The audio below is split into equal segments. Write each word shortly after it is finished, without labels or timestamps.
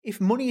if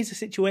money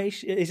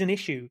is an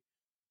issue,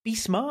 be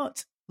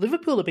smart.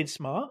 Liverpool have been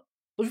smart.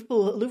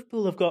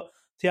 Liverpool have got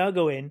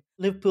Thiago in.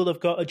 Liverpool have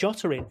got a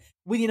Jota in.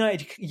 With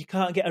United, you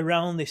can't get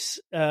around this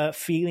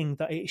feeling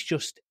that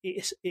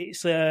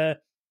it's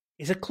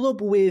a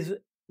club with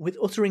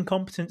utter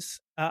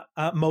incompetence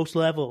at most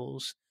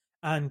levels,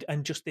 and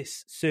just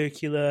this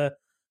circular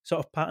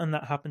sort of pattern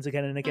that happens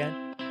again and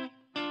again.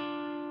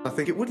 I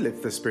think it would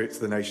lift the spirits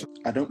of the nation.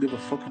 I don't give a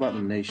fuck about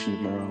the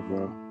nation's morale,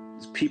 bro.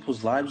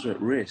 People's lives are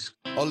at risk.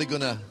 Ole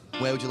Gunnar,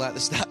 where would you like the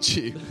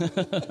statue?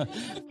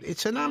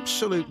 It's an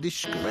absolute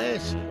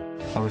disgrace.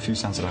 I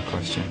refuse to answer that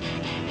question.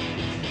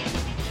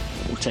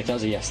 We'll take that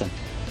as a yes then.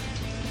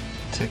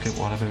 Take it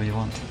whatever you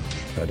want.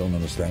 I don't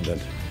understand that.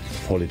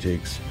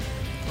 Politics,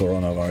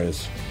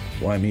 coronavirus.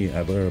 Why me?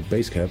 I wear a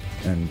base cap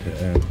and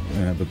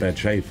have a bad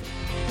shave.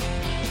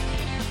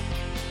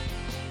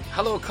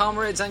 Hello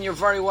comrades, and you're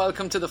very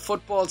welcome to the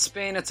Football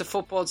Spin. It's a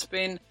Football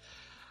Spin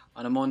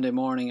on a Monday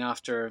morning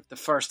after the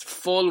first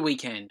full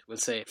weekend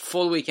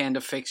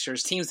of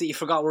fixtures. Teams that you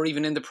forgot were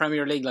even in the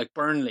Premier League, like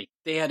Burnley,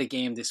 they had a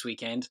game this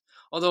weekend.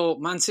 Although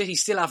Man City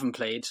still haven't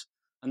played,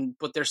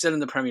 but they're still in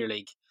the Premier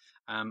League,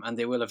 and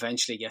they will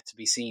eventually get to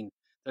be seen.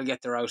 They'll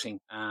get their outing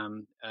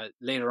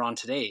later on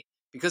today.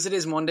 Because it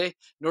is Monday,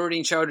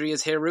 Noz Choudry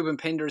is here, Reuben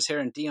Pinder is here,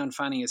 and Dion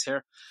Fanning is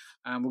here.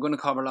 We're going to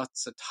cover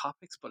lots of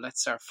topics, but let's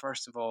start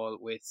first of all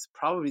with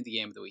probably the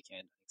game of the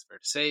weekend. It's fair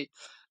to say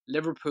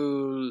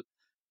Liverpool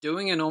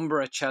doing a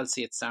number at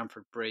Chelsea at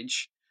Stamford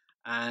Bridge,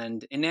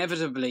 and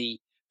inevitably,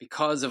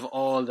 because of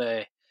all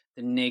the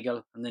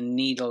niggle and the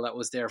needle that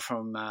was there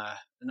from, I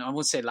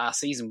won't say last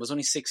season, it was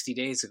only 60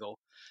 days ago,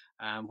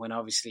 when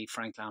obviously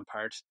Frank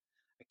Lampard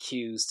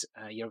accused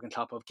Jurgen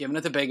Klopp of giving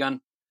it the big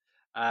one.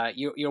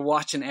 You're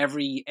watching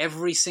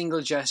every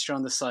single gesture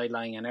on the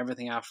sideline and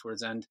everything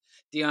afterwards. And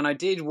Dion, I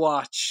did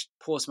watch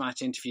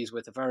post-match interviews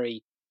with a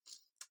very,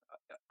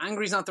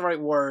 angry is not the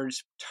right word,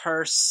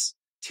 terse,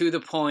 to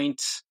the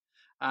point,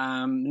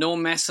 no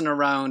messing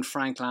around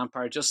Frank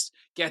Lampard, just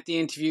get the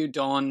interview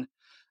done,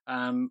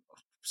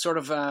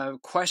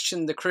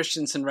 question the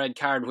Christensen red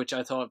card, which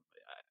I thought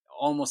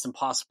almost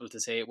impossible to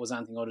say it was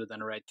anything other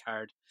than a red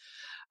card.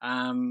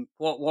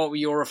 What were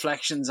your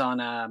reflections on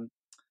a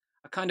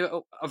kind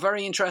of a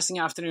very interesting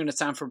afternoon at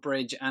Stamford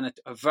Bridge, and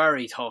a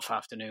very tough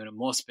afternoon, it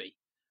must be,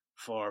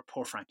 for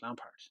poor Frank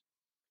Lampard?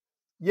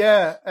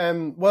 Yeah,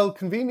 well,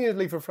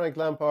 conveniently for Frank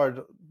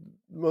Lampard,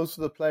 most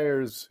of the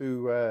players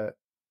who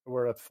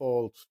were at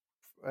fault,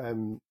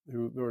 who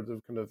were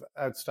the kind of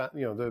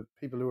outstanding, the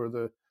people who were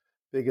the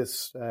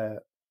biggest,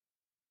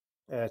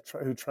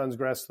 who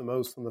transgressed the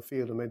most on the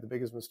field and made the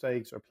biggest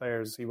mistakes, are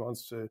players he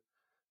wants to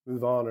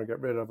move on or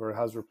get rid of or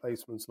has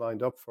replacements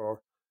lined up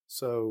for.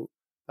 So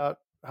that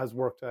has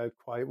worked out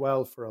quite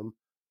well for him.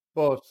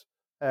 But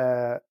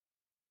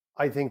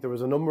I think there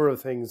was a number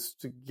of things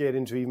to get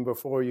into even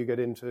before you get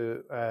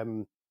into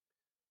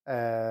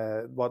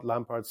what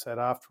Lampard said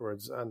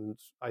afterwards. And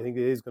I think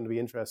it is going to be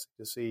interesting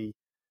to see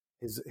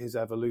his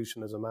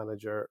evolution as a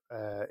manager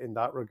in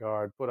that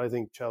regard. But I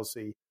think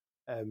Chelsea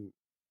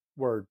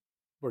were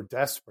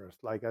desperate.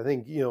 Like, I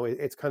think,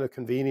 it's kind of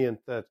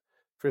convenient that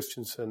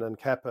Christensen and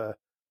Kepa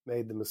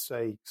made the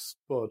mistakes,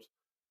 but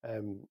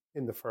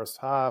in the first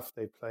half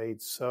they played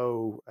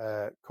so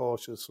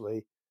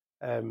cautiously.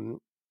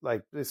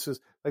 Like, this is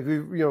like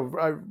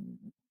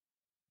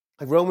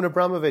Roman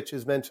Abramovich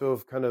is meant to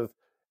have kind of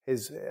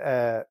his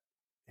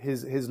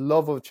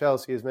love of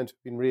Chelsea is meant to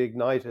have been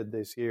reignited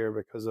this year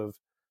because of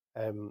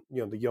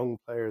the young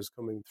players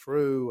coming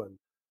through,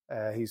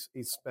 and he's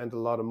spent a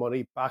lot of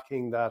money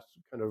backing that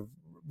kind of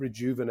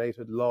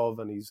rejuvenated love,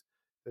 and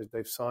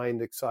they've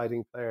signed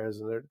exciting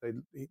players, and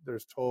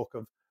there's talk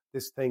of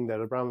this thing that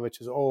Abramovich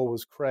has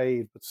always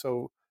craved, but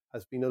so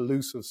has been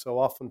elusive so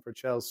often for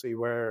Chelsea,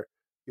 where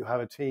you have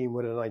a team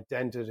with an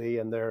identity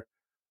and they're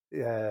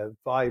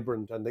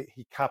vibrant, and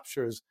he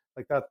captures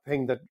like that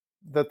thing that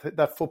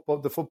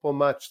football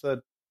match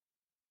that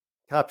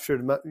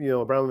captured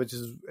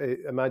Abramovich's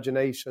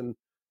imagination,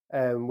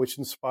 which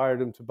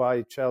inspired him to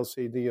buy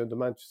Chelsea, the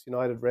Manchester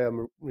United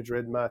Real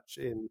Madrid match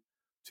in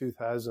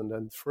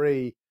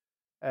 2003,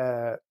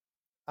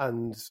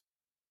 and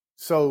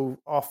so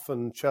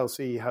often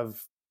Chelsea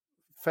have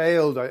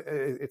failed,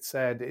 it's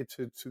said,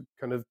 to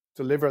kind of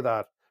deliver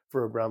that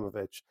for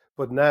Abramovich.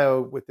 But now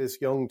with this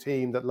young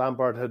team that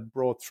Lampard had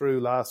brought through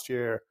last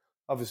year,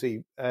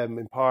 obviously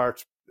in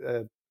part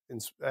a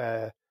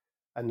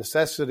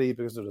necessity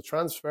because of the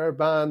transfer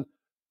ban,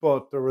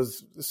 but there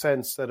was a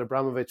sense that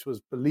Abramovich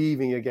was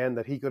believing again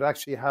that he could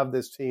actually have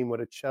this team with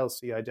a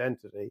Chelsea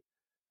identity.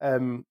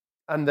 And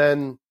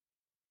then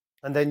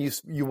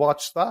you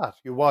watch that.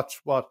 You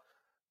watch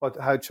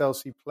how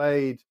Chelsea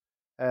played,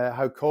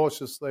 how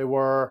cautious they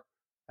were,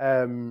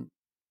 and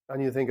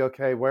you think,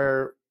 okay,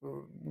 where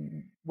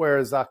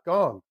is that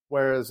gone?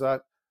 Where is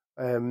that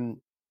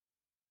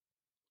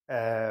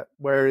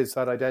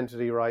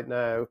identity right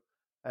now?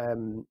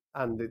 And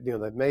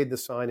they've made the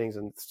signings,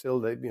 and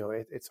still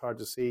it's hard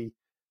to see.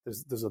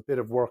 There's a bit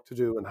of work to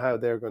do and how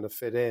they're going to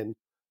fit in.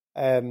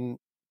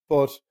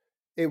 But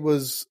it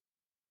was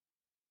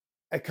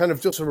a kind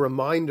of just a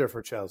reminder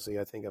for Chelsea,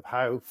 I think, of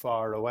how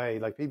far away.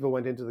 Like, people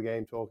went into the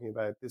game talking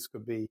about this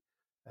could be,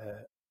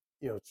 a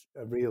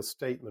real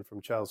statement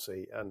from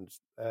Chelsea, and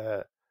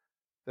that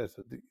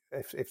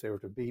if they were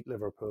to beat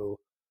Liverpool,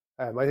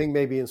 I think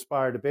maybe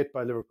inspired a bit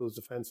by Liverpool's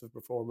defensive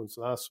performance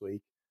last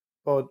week,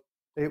 but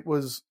it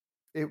was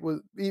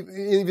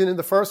even in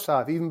the first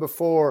half, even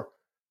before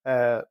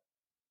the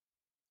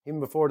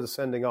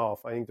sending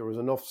off. I think there were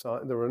enough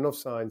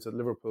signs that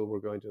Liverpool were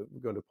going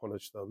to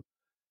punish them.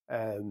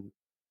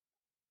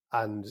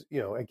 And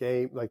a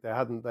game like they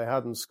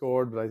hadn't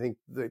scored, but I think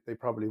they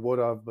probably would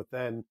have. But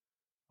then,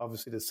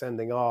 obviously, the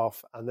sending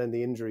off and then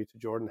the injury to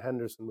Jordan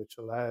Henderson, which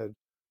allowed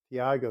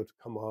Thiago to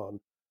come on,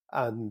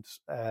 and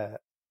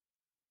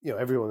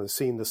everyone has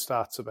seen the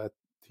stats about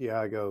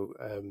Thiago,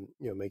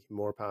 making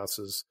more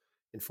passes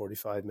in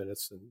 45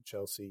 minutes than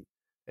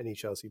any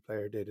Chelsea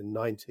player did in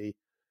 90.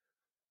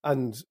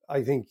 And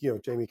I think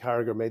Jamie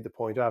Carragher made the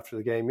point after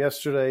the game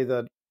yesterday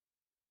that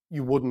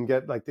you wouldn't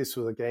get, like, this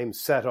was a game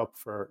set up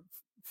for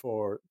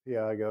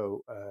Thiago,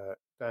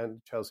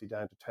 Chelsea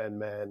down to 10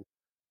 men,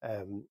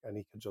 and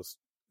he could just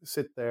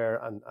sit there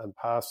and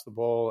pass the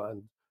ball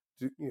and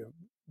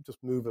just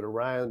move it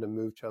around and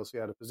move Chelsea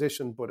out of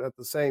position. But at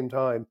the same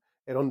time,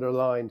 it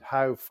underlined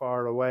how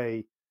far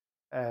away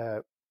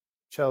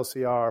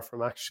Chelsea are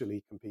from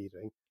actually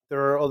competing.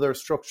 There are other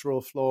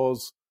structural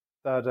flaws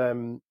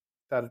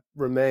that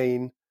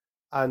remain,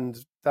 and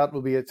that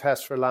will be a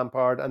test for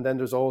Lampard. And then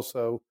there's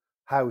also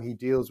how he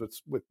deals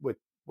with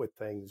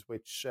things,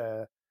 which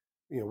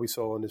we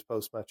saw in his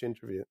post-match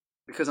interview.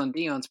 Because on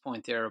Dion's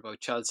point there about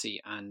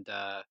Chelsea and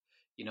the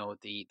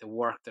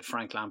work that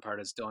Frank Lampard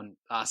has done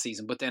last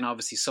season, but then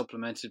obviously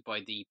supplemented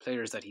by the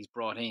players that he's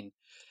brought in.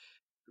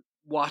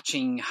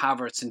 Watching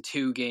Havertz in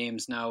 2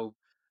 games now,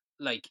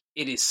 like,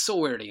 it is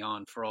so early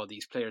on for all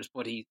these players,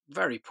 but he's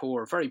very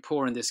poor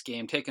in this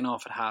game, taken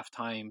off at half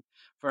time.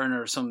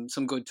 Werner, some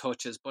good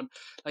touches, but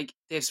like,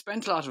 they've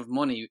spent a lot of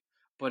money,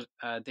 but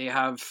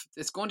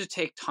it's going to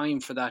take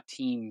time for that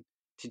team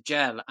to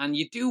gel. And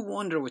you do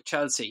wonder with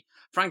Chelsea,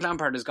 Frank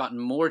Lampard has gotten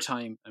more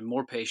time and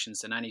more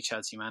patience than any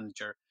Chelsea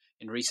manager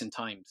in recent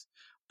times.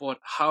 But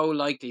how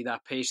long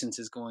that patience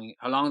is going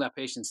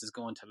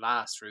to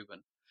last,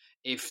 Reuben,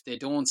 if they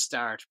don't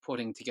start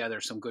putting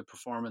together some good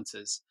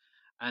performances.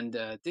 And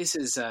this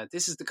is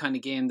the kind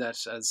of game that,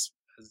 as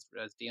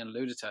Dion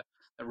alluded to,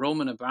 that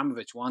Roman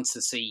Abramovich wants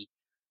to see,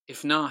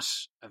 if not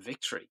a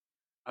victory,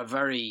 a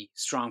very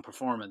strong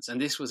performance.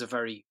 And this was a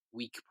very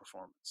weak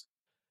performance.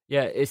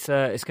 Yeah, it's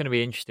going to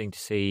be interesting to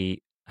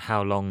see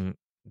how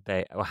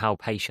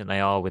patient they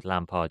are with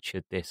Lampard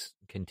should this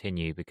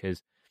continue,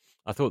 because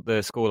I thought the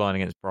scoreline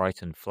against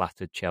Brighton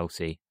flattered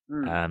Chelsea.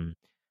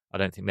 I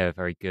don't think they were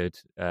very good.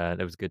 There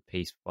was a good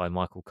piece by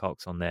Michael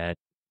Cox on their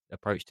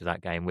approach to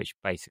that game, which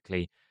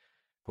basically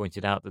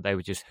pointed out that they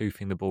were just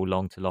hoofing the ball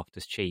long to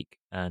Loftus-Cheek,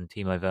 and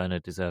Timo Werner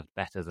deserved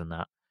better than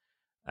that.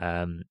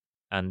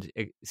 And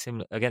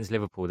similar against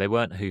Liverpool, they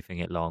weren't hoofing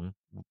it long,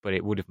 but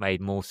it would have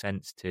made more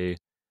sense to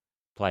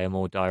play a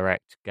more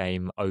direct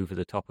game over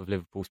the top of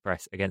Liverpool's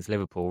press against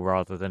Liverpool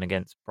rather than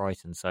against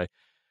Brighton. So,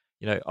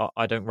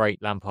 I don't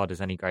rate Lampard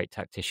as any great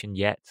tactician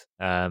yet.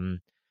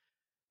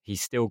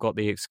 He's still got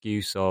the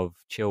excuse of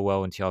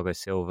Chilwell and Thiago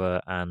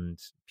Silva and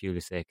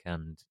Pulisic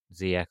and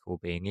Ziyech all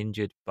being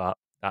injured. But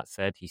that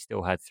said, he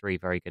still had 3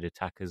 very good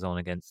attackers on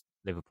against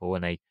Liverpool,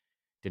 and they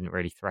didn't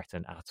really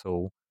threaten at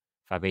all.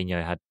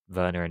 Fabinho had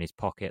Werner in his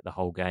pocket the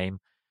whole game.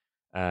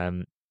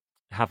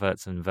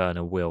 Havertz and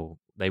Werner will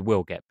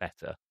get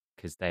better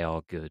because they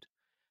are good.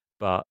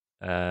 But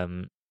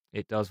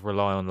it does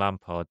rely on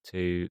Lampard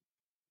to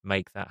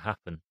make that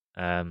happen.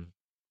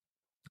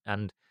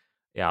 And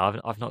yeah,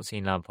 I've not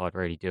seen Lampard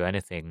really do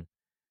anything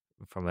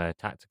from a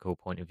tactical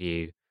point of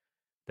view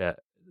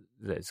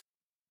that's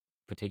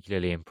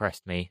particularly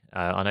impressed me.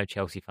 I know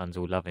Chelsea fans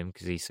all love him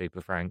because he's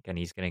super frank and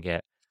he's going to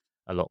get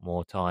a lot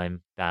more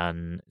time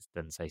than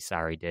say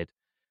Sarri did.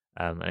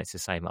 And it's the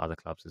same at other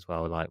clubs as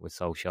well, like with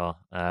Solskjaer.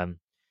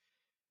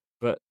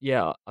 But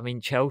yeah, I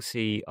mean,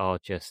 Chelsea are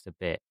just a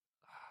bit.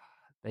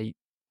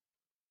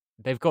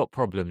 They've got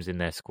problems in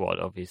their squad,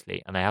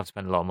 obviously, and they have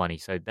spent a lot of money.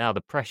 So now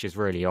the pressure's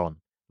really on.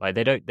 Like,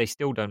 they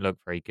still don't look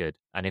very good.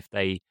 And if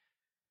they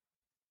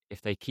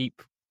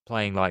keep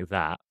playing like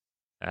that,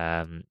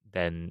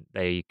 then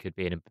they could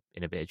be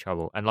in a bit of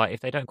trouble. And like, if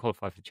they don't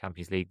qualify for the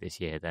Champions League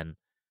this year, then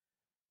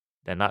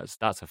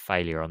that's a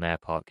failure on their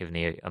part, given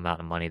the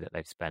amount of money that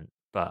they've spent.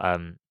 But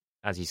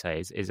as you say,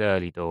 it's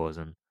early doors,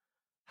 and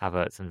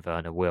Havertz and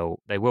Werner will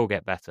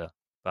get better.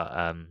 But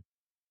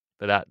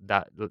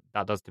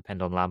that does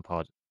depend on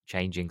Lampard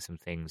changing some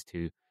things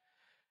to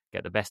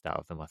get the best out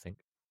of them, I think.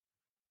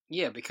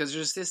 Yeah, because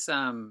there's this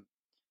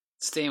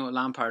staying with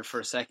Lampard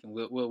for a second.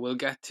 We'll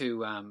get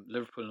to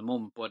Liverpool in a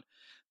moment, but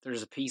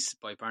there's a piece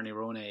by Barney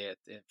Ronay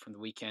from the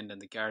weekend in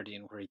The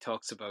Guardian where he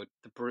talks about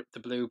the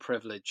blue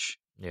privilege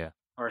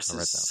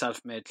versus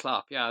self-made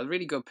Klopp. Yeah, a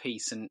really good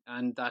piece,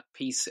 and that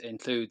piece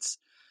includes,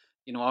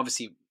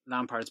 obviously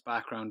Lampard's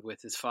background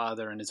with his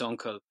father and his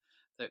uncle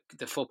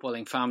the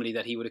footballing family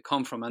that he would have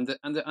come from, and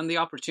the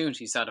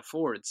opportunities that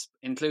affords,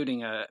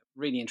 including a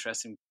really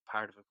interesting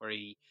part of it where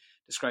he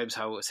describes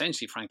how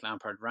essentially Frank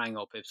Lampard rang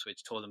up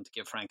Ipswich, told him to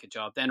give Frank a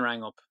job, then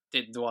rang up,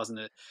 there wasn't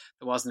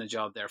a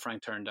job there,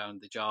 Frank turned down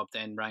the job,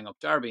 then rang up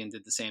Derby and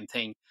did the same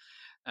thing.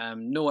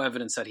 No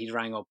evidence that he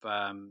rang up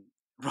Roman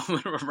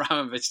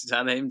Abramovich to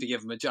tell him to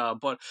give him a job,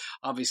 but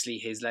obviously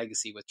his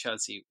legacy with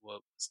Chelsea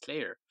was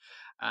clear.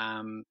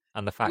 And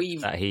the fact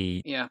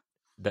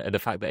that the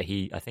fact that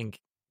he, I think,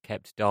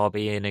 kept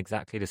Derby in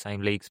exactly the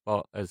same league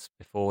spot as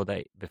before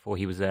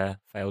he was there,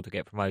 failed to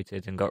get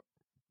promoted and got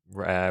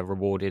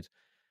rewarded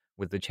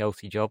with the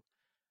Chelsea job.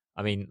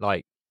 I mean,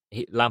 like,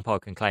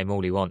 Lampard can claim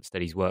all he wants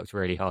that he's worked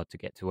really hard to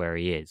get to where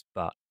he is,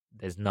 but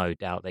there's no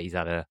doubt that he's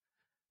had a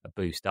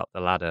boost up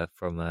the ladder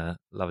from a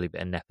lovely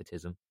bit of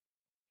nepotism.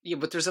 Yeah,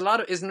 but isn't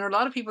there a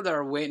lot of people that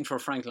are waiting for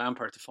Frank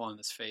Lampard to fall on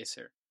his face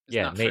here?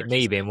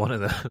 Me being one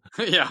of them.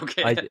 Yeah,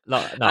 okay.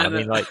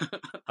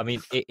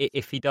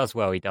 If he does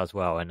well, he does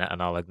well,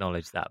 and I'll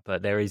acknowledge that.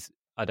 But there's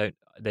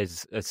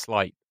a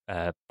slight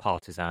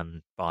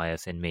partisan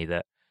bias in me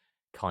that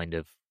kind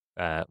of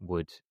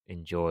would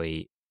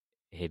enjoy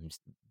him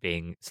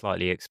being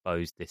slightly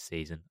exposed this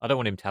season. I don't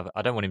want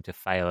him to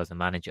fail as a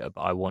manager,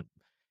 but I want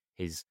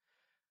his,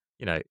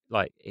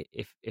 like,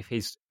 if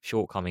his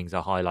shortcomings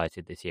are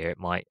highlighted this year, it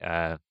might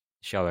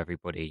show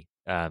everybody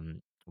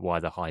why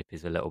the hype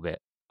is a little bit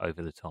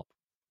over the top.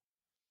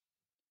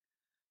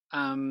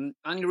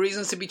 Any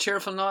reasons to be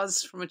cheerful,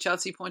 Noz, from a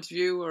Chelsea point of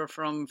view or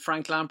from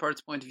Frank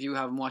Lampard's point of view,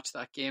 having watched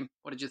that game?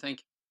 What did you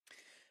think?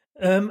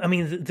 I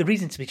mean, the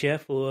reason to be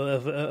cheerful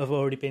have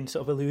already been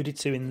sort of alluded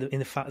to in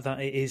the fact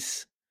that it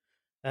is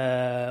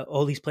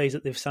all these players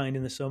that they've signed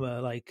in the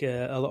summer. Like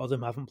a lot of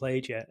them haven't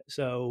played yet,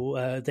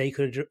 so they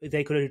could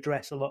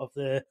address a lot of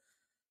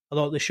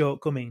the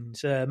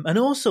shortcomings. And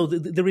also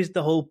there is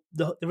the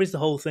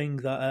whole thing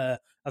that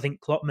I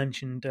think Klopp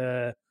mentioned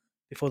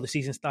before the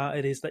season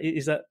started is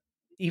that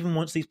even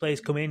once these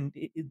players come in,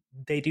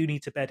 they do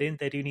need to bed in.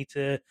 They do need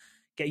to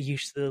get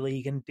used to the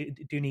league and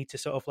do need to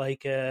sort of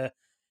like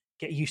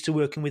get used to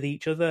working with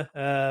each other.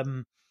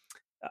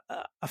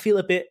 I feel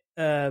a bit.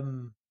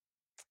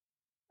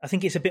 I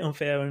think it's a bit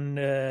unfair on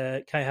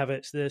Kai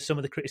Havertz, some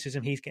of the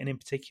criticism he's getting in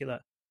particular,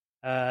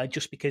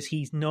 just because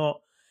he's not.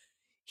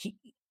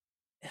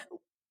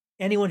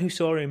 Anyone who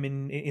saw him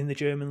in the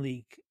German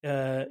league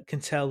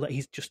can tell that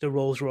he's just a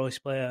Rolls-Royce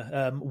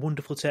player.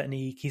 Wonderful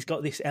technique. He's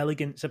got this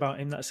elegance about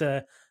him that's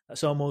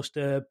almost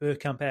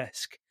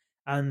Bergkamp-esque,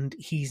 and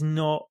he's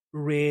not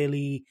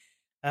really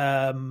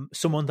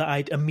someone that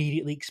I'd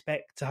immediately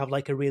expect to have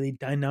like a really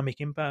dynamic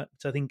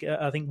impact. I think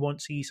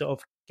once he sort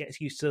of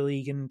gets used to the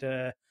league and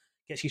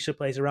gets used to the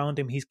players around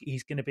him, he's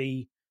going to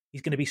be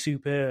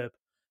superb.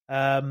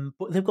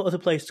 But they've got other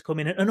players to come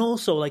in, and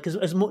also like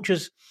as much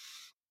as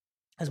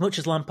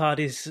Lampard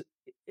is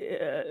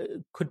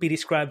could be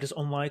described as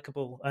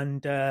unlikable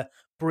and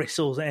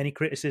bristles at any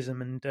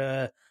criticism,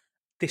 and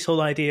this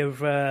whole idea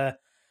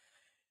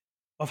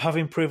of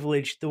having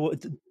privilege,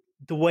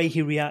 the way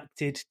he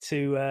reacted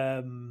to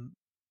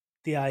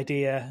the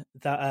idea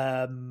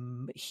that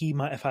he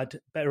might have had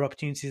better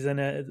opportunities than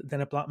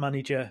a black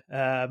manager,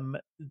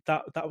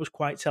 that was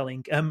quite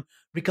telling.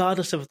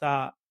 Regardless of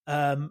that,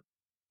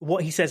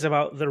 what he says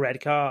about the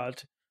red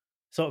card,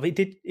 sort of, it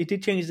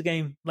did change the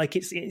game. Like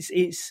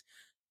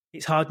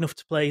it's hard enough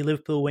to play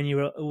Liverpool when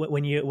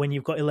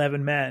you've got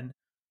 11 men,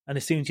 and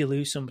as soon as you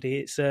lose somebody,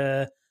 it's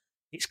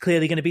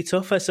clearly going to be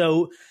tougher.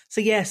 So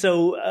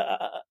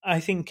I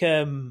think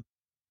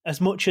as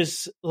much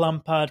as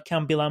Lampard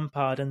can be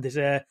Lampard, and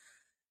there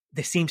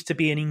seems to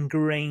be an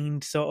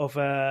ingrained sort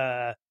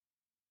of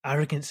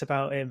arrogance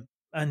about him,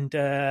 and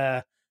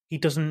he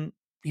doesn't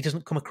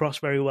come across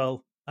very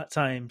well at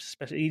times.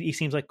 Especially, he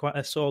seems like quite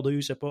a sore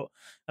loser. But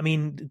I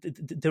mean,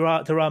 there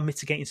are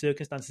mitigating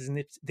circumstances in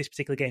this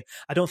particular game.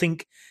 I don't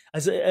think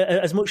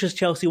as much as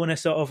Chelsea want to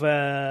sort of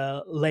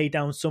lay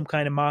down some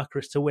kind of marker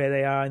as to where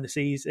they are in the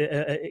season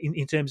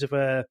in terms of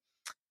a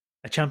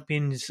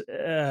championship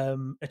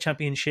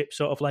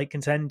sort of like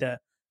contender.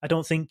 I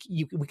don't think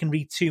we can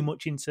read too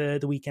much into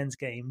the weekend's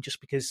game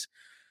just because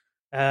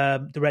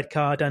the red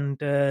card and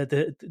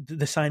the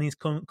signings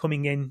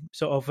coming in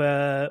sort of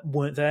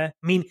weren't there.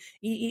 I mean,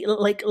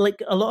 like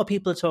a lot of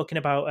people are talking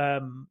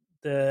about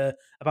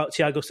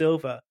Thiago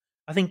Silva.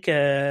 I think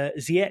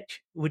Ziyech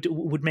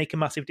would make a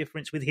massive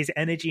difference with his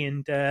energy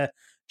and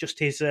just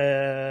his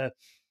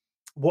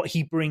what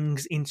he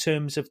brings in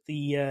terms of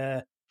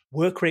the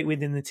work rate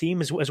within the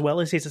team, as well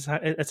as his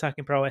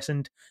attacking prowess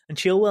and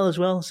Chilwell as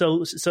well.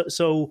 So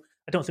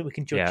I don't think we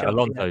can judge. Yeah,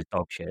 Alonso's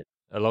dog shit.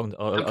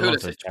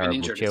 Alonso's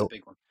terrible.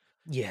 Big one.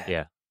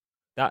 Yeah.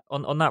 That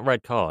on that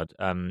red card.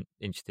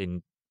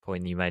 Interesting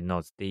point you made,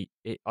 Noz.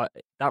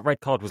 That red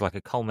card was like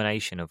a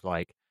culmination of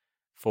like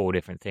 4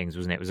 different things,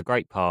 wasn't it? It was a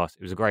great pass.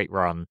 It was a great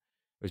run.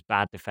 It was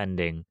bad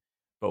defending,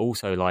 but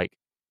also like,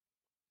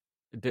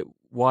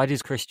 why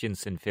does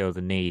Christensen feel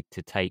the need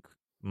to take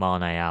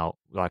Mane out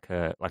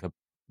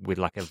with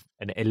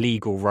an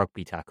illegal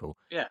rugby tackle?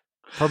 Yeah,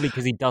 probably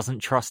because he doesn't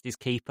trust his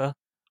keeper.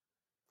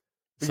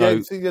 So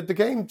yeah, see, the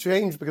game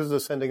changed because of the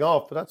sending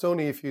off, but that's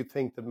only if you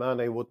think that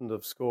Mane wouldn't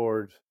have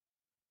scored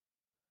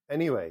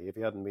anyway if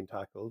he hadn't been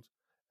tackled.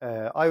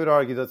 I would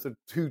argue that the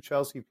two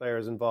Chelsea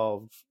players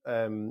involved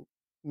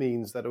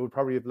means that it would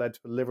probably have led to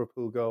a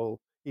Liverpool goal,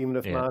 even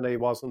if Mane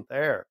wasn't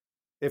there.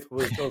 If it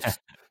was just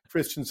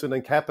Christensen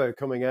and Kepa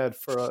coming out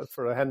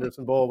for a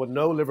Henderson ball with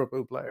no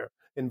Liverpool player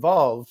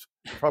involved,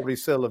 probably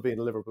still have been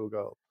a Liverpool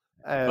goal.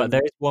 But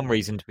there is one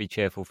reason to be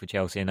cheerful for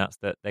Chelsea, and that's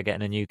that they're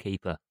getting a new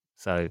keeper.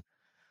 So,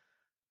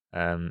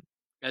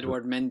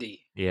 Edward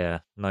Mendy. Yeah,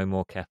 no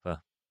more Kepa.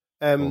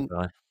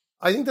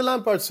 I think the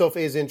Lampard stuff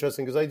is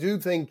interesting because I do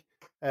think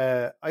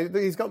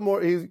he's got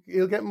more.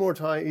 He'll get more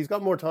time. He's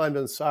got more time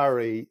than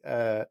Sarri.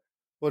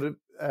 But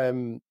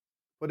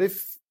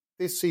if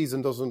this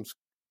season doesn't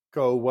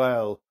go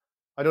well,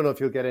 I don't know if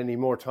he'll get any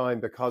more time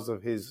because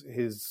of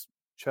his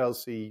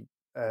Chelsea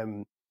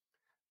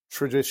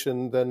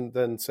tradition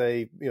than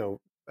say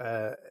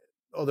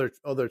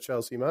other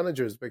Chelsea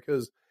managers,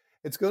 because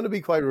it's going to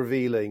be quite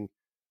revealing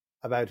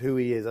about who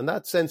he is, and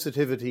that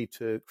sensitivity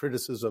to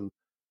criticism.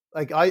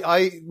 Like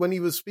I when he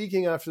was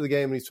speaking after the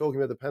game and he's talking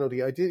about the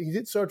penalty, he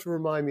did start to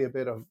remind me a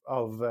bit of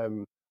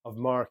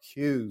Mark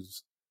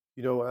Hughes,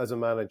 as a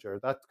manager.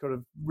 That kind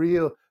of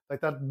real,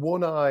 like that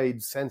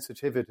one-eyed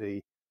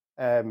sensitivity,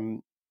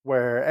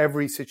 where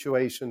every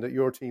situation that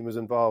your team is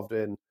involved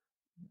in,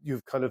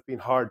 you've kind of been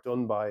hard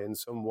done by in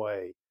some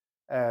way.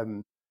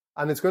 And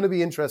it's going to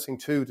be interesting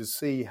too to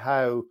see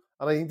how,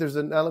 and I think there's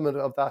an element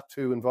of that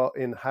too involved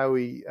in how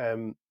he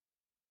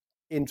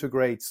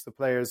integrates the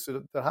players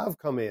that have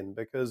come in,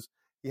 because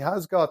he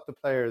has got the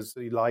players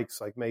that he likes,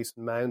 like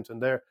Mason Mount,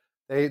 and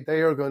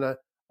they are going to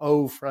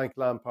owe Frank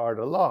Lampard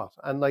a lot.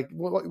 And like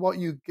what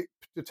you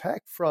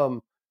detect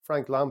from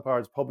Frank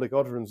Lampard's public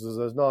utterances,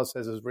 as Noz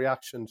says, his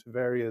reaction to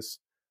various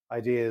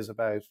ideas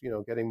about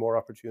getting more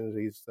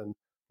opportunities than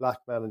black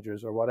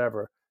managers or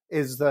whatever,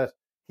 is that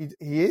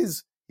he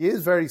is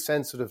very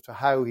sensitive to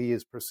how he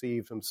is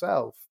perceived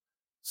himself.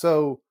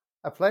 So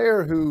a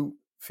player who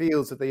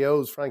feels that they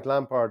owes Frank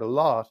Lampard a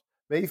lot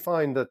may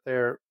find that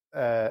they're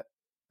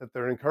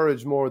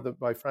encouraged more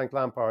by Frank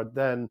Lampard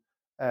than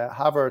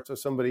Havertz, or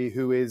somebody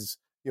who is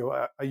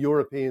a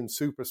European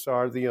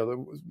superstar,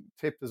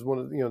 tipped as one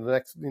of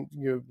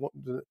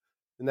the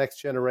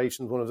next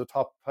generation, one of the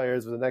top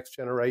players of the next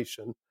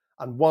generation,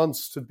 and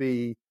wants to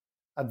be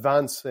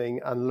advancing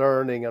and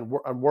learning and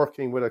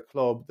working with a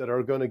club that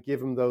are going to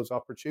give him those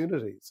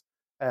opportunities.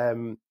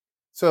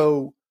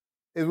 So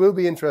it will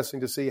be interesting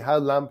to see how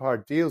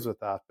Lampard deals with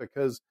that,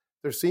 because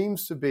there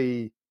seems to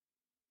be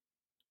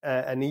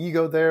an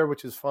ego there,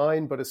 which is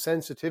fine, but a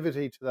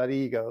sensitivity to that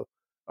ego,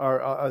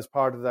 or as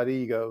part of that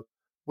ego,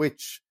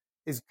 which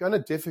is kind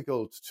of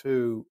difficult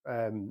to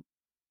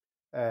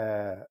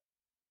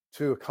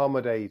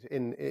accommodate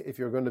if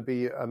you're going to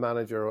be a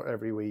manager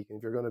every week, and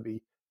if you're going to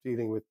be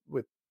dealing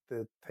with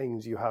the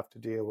things you have to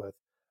deal with,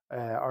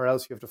 or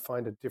else you have to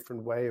find a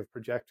different way of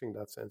projecting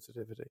that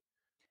sensitivity.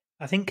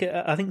 I think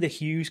the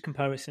Hughes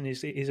comparison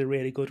is a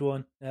really good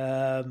one,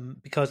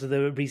 because of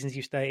the reasons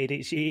you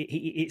stated.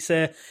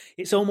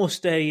 It's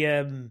almost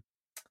a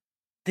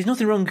there's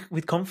nothing wrong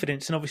with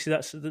confidence, and obviously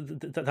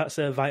that's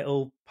a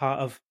vital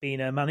part of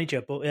being a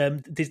manager. But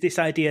there's this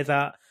idea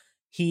that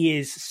he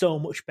is so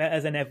much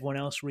better than everyone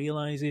else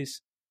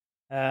realizes.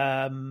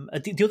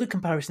 The other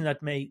comparison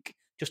I'd make,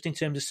 just in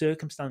terms of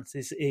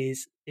circumstances,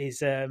 is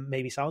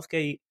maybe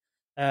Southgate.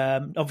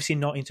 Obviously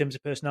not in terms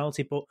of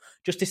personality, but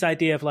just this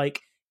idea of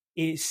like,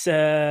 it's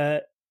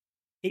in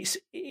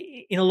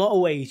a lot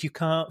of ways you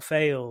can't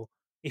fail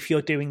if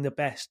you're doing the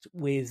best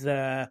with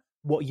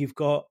what you've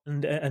got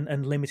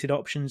and limited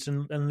options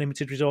and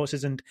limited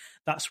resources, and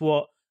that's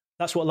what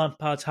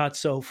Lampard's had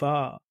so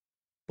far.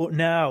 But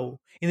now,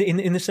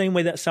 in the same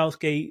way that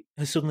Southgate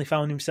has suddenly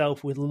found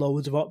himself with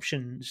loads of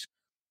options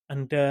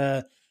and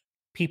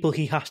people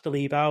he has to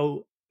leave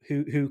out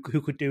who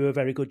could do a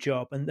very good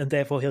job, and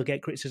therefore he'll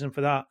get criticism for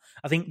that.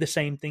 I think the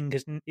same thing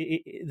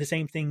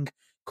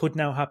could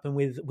now happen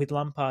with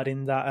Lampard,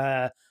 in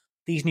that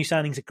these new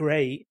signings are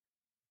great,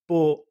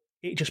 but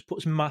it just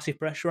puts massive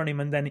pressure on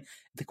him, and then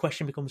the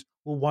question becomes,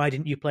 well, why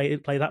didn't you play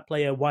that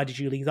player? Why did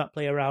you leave that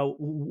player out?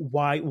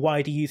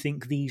 Why do you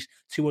think these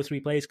two or three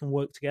players can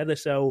work together?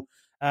 So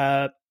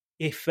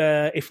if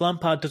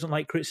Lampard doesn't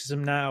like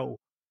criticism now,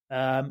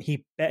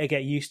 he better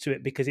get used to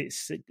it, because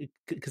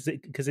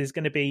there's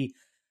going to be,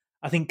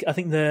 I think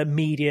the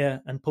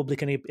media and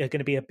public are going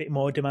to be a bit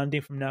more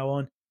demanding from now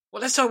on.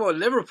 Well, let's talk about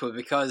Liverpool,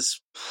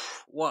 because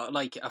what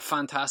a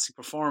fantastic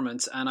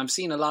performance. And I'm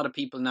seeing a lot of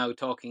people now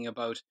talking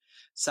about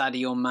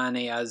Sadio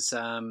Mané as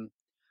the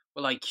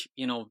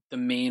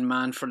main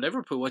man for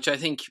Liverpool, which I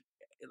think,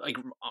 like,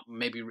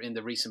 maybe in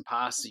the recent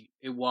past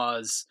it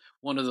was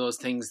one of those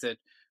things that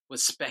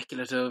was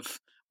speculative,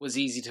 was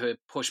easy to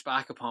push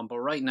back upon. But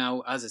right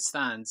now, as it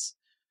stands,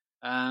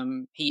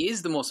 he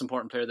is the most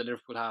important player that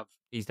Liverpool have.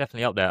 He's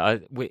definitely up there.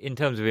 In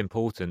terms of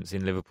importance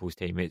in Liverpool's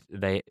team,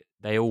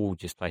 they all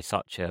just play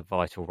such a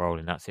vital role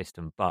in that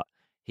system. But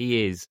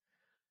he is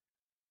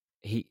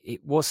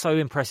what's so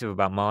impressive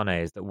about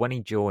Mane is that when he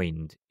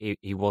joined,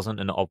 he wasn't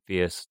an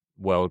obvious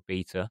world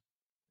beater,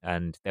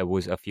 and there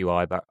was a few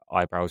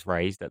eyebrows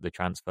raised at the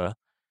transfer.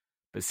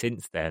 But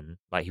since then,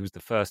 like, he was the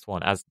first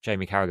one, as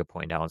Jamie Carragher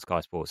pointed out on Sky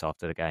Sports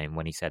after the game,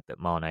 when he said that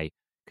Mane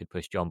could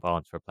push John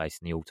Barnes for a place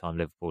in the all-time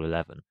Liverpool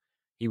 11.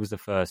 He was the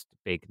first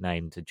big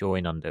name to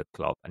join under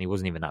Klopp, and he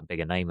wasn't even that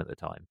big a name at the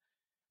time.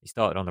 He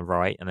started on the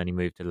right, and then he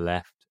moved to the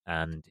left,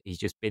 and he's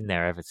just been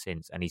there ever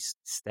since, and he's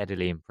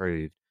steadily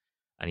improved,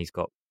 and he's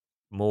got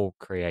more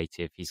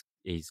creative.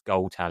 His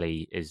goal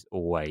tally is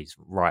always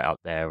right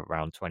up there,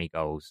 around 20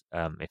 goals,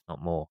 if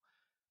not more.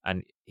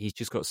 And he's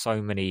just got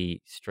so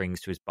many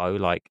strings to his bow.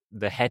 Like,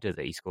 the header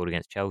that he scored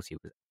against Chelsea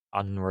was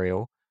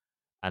unreal,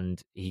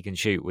 and he can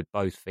shoot with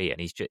both feet, and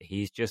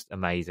he's just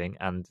amazing.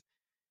 And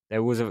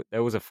there was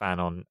a fan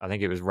on, I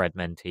think it was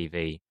Redmen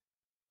TV,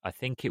 I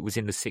think it was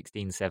in the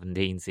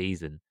 16-17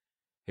 season,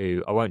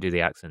 who, I won't do the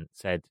accent,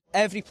 said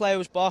every player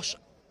was boss,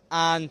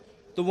 and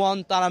the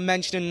one that I'm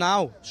mentioning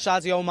now,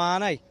 Sadio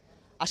Mané,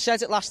 I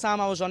said it last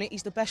time I was on it,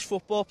 he's the best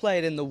football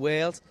player in the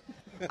world.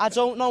 I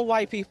don't know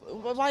why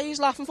he's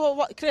laughing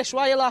for. Chris,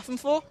 why are you laughing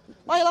for?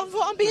 Why are you laughing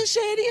for? I'm being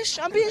serious.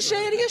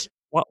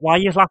 Why are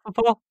you laughing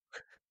for?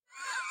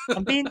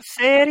 I'm being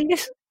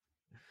serious.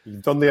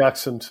 You've done the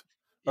accent.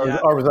 Or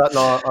was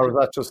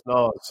that just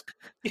Noz?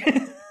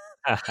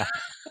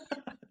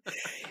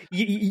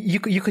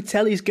 You could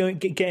tell he's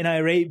getting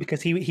irate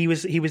because he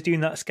was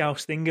doing that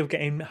Scouse thing of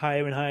getting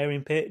higher and higher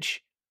in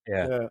pitch.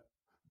 Yeah.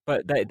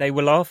 But they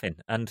were laughing,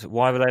 and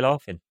why were they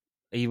laughing?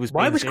 He was.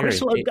 Why was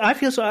serious.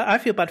 Chris? I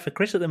feel bad for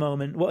Chris at the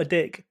moment. What a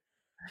dick!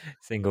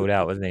 Singled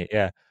out, wasn't he?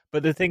 Yeah.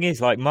 But the thing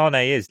is, like, Mane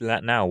is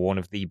now one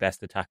of the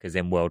best attackers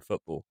in world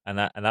football, and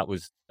that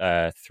was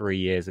 3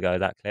 years ago.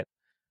 That clip.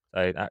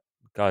 So that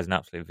guy's an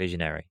absolute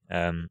visionary.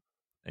 And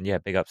yeah,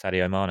 big up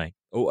Sadio Mane.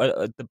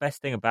 The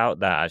best thing about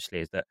that actually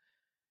is that,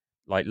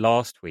 like,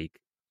 last week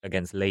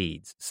against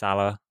Leeds,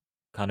 Salah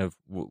kind of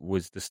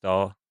was the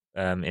star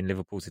in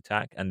Liverpool's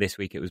attack, and this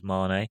week it was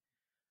Mane.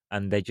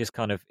 And they just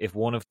kind of, if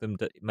one of them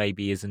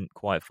maybe isn't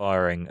quite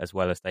firing as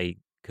well as they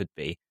could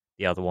be,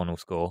 the other one will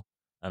score,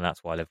 and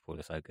that's why Liverpool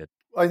are so good.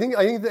 I think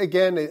that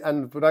again,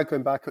 and without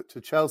going back to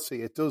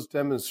Chelsea, it does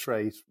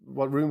demonstrate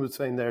what Reuben was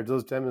saying there.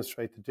 Does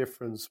demonstrate the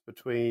difference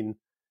between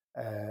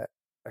a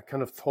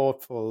kind of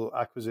thoughtful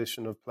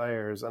acquisition of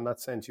players, and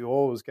that sense you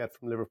always get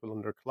from Liverpool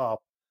under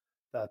Klopp,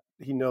 that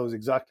he knows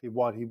exactly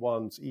what he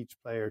wants each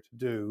player to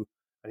do,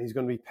 and he's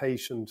going to be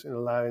patient in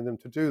allowing them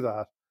to do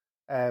that.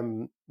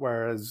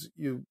 Whereas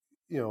you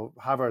know,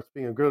 Havertz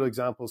being a good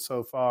example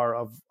so far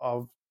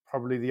of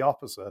probably the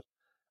opposite.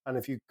 And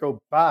if you go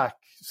back,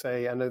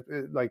 say, and it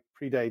like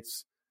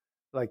predates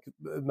like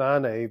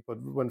Mane,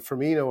 but when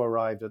Firmino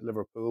arrived at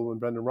Liverpool, when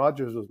Brendan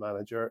Rodgers was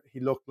manager, he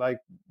looked like,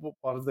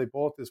 what have they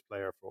bought this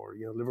player for?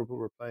 You know, Liverpool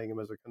were playing him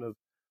as a kind of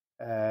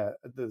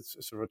this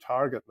sort of a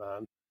target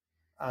man,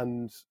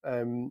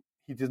 and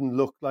he didn't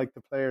look like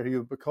the player he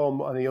would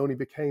become, and he only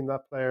became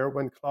that player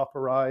when Klopp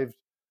arrived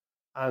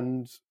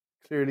and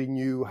clearly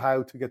knew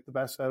how to get the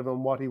best out of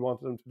him, what he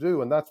wanted him to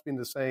do, and that's been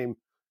the same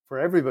for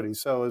everybody.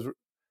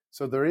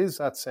 So there is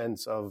that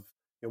sense of,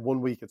 you know,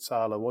 1 week it's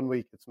Salah, 1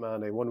 week it's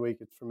Mane, 1 week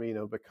it's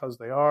Firmino, because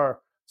they are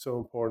so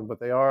important, but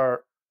they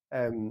are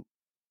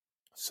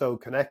so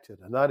connected,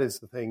 and that is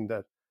the thing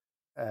that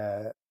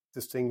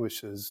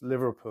distinguishes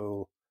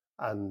Liverpool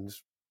and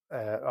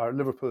or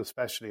Liverpool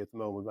especially at the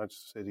moment,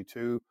 Manchester City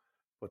too.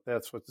 But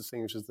that's what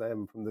distinguishes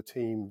them from the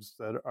teams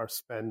that are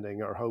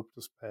spending or hope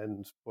to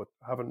spend but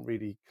haven't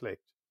really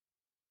clicked.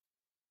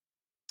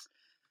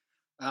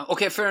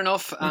 Okay, fair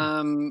enough.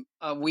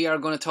 We are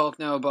going to talk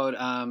now about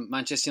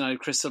Manchester United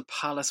Crystal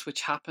Palace,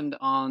 which happened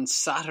on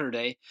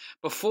Saturday.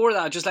 Before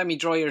that, just let me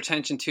draw your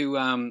attention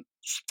to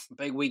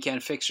big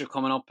weekend fixture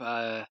coming up.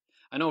 I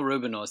know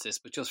Reuben knows this,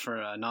 but just for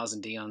Noz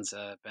and Dion's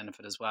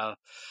benefit as well.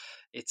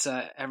 It's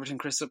Everton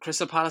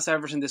Crystal Palace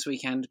Everton this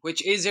weekend,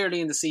 which is early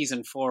in the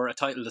season for a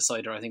title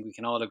decider. I think we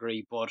can all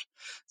agree, but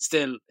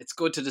still, it's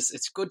good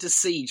to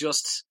see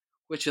just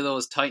which of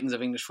those titans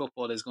of English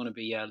football is going to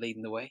be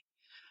leading the way.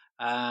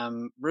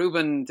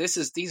 Reuben,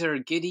 these are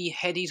giddy,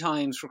 heady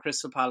times for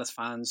Crystal Palace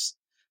fans.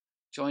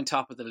 Join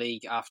top of the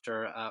league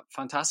after a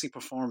fantastic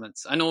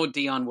performance. I know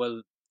Dion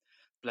will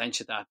blench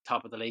at that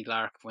top of the league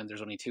lark when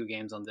there's only 2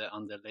 games on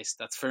the list.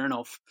 That's fair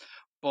enough.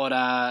 But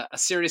a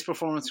serious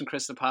performance from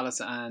Crystal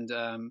Palace and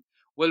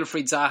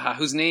Wilfried Zaha,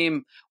 whose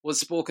name was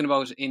spoken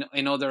about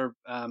in other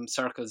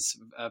circles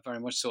very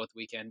much so at the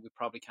weekend. We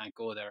probably can't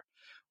go there,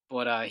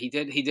 but he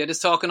did his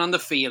talking on the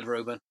field,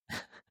 Reuben.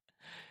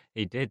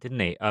 He did, didn't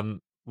he?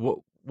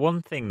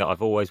 One thing that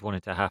I've always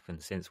wanted to happen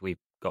since we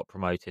got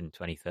promoted in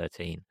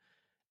 2013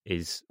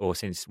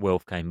 since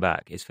Wilf came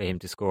back, is for him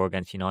to score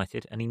against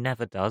United, and he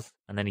never does.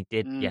 And then he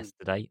did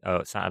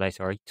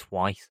Saturday,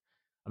 twice.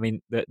 I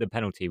mean, the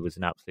penalty was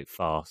an absolute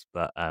farce,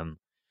 but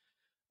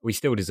we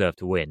still deserved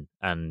to win.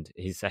 And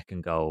his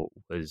second goal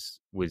was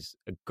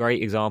a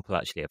great example,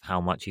 actually, of how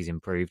much he's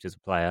improved as a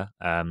player.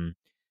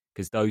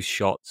 Because those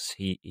shots,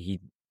 he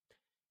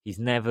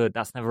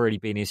that's never really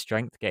been his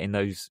strength, getting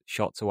those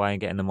shots away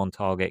and getting them on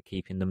target,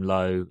 keeping them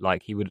low.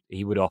 Like he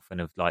would often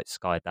have like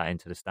skied that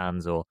into the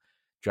stands or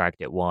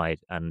dragged it wide.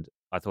 And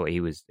I thought he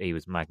was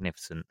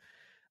magnificent.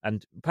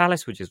 And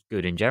Palace were just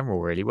good in general,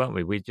 really, weren't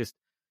we?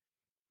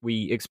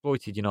 We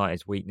exploited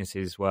United's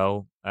weaknesses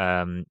well.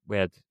 We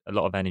had a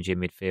lot of energy in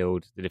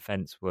midfield. The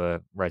defence were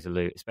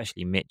resolute,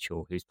 especially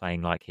Mitchell, who's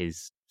playing like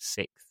his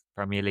 6th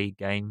Premier League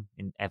game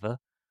in ever,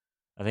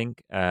 I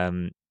think.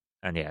 And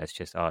yeah, it's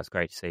just it's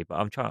great to see. But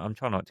I'm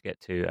trying not to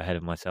get too ahead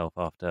of myself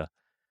after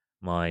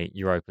my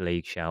Europa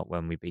League shout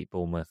when we beat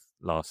Bournemouth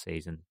last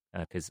season,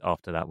 because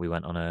after that we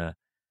went on a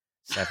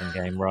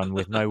 7-game run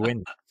with no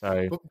win.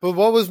 So, but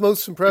what was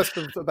most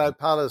impressive about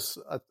Palace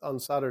on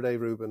Saturday,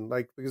 Reuben?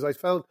 Like, because I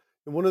felt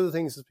one of the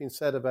things that's been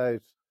said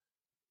about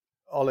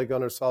Ole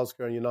Gunnar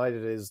Solskjaer and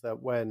United is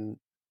that when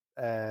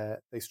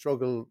they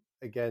struggle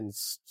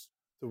against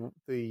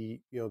the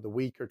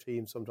weaker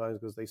teams sometimes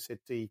because they sit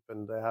deep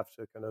and they have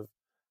to kind of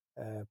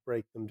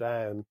break them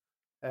down.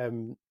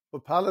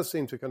 But Palace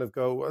seem to kind of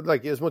go,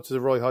 like, as much as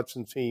the Roy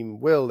Hodgson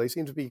team will, they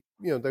seem to be,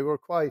 they were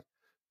quite,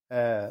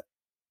 they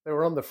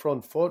were on the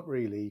front foot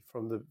really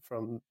from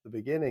the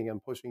beginning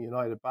and pushing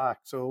United back.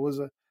 So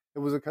it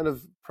was a kind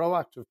of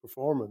proactive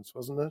performance,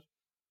 wasn't it?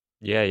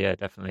 Yeah,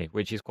 definitely.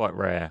 Which is quite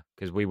rare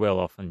because we will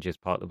often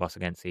just park the bus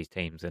against these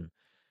teams, and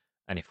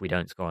if we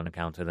don't score on the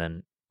counter,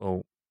 then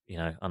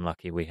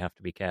unlucky. We have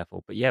to be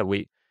careful. But yeah,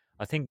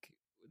 I think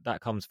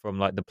that comes from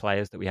like the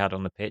players that we had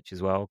on the pitch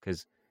as well,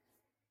 because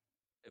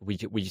we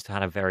just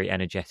had a very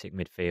energetic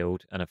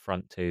midfield and a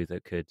front two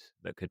that could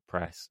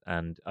press.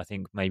 And I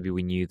think maybe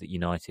we knew that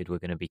United were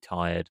going to be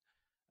tired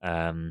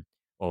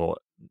or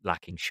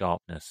lacking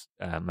sharpness,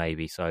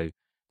 maybe. So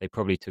they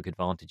probably took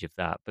advantage of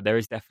that. But there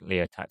is definitely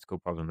a tactical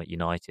problem at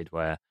United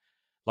where,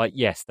 like,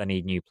 yes, they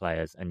need new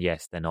players, and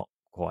yes, they're not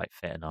quite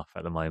fit enough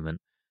at the moment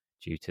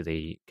due to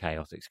the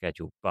chaotic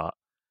schedule. But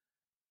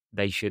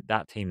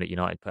that team that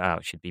United put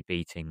out should be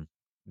beating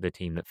the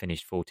team that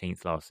finished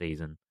 14th last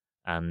season.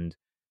 And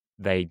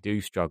they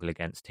do struggle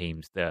against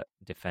teams that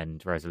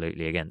defend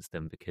resolutely against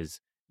them because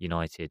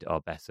United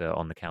are better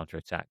on the counter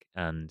attack,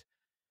 and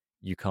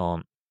you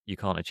can't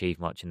achieve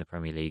much in the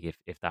Premier League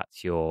if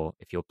that's your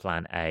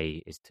plan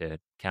A is to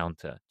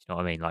counter. Do you know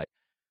what I mean?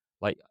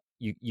 Like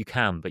you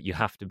can, but you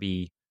have to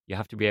be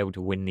able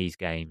to win these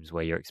games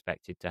where you're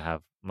expected to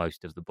have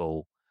most of the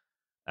ball.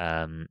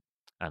 And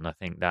I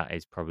think that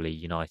is probably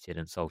United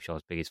and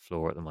Solskjaer's biggest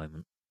flaw at the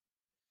moment.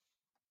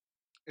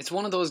 It's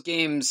one of those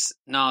games,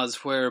 Noz,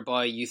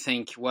 whereby you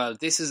think, well,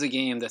 this is a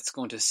game that's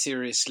going to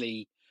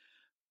seriously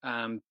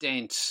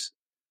dent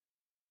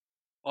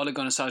Ole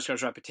Gunnar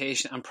Solskjaer's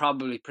reputation and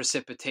probably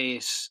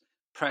precipitate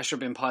pressure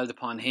being piled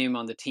upon him,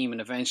 on the team, and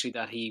eventually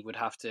that he would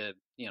have to,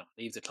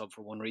 leave the club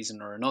for one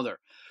reason or another.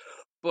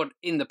 But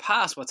in the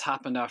past, what's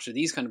happened after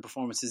these kind of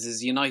performances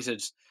is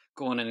United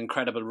go on an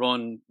incredible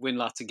run, win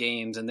lots of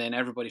games, and then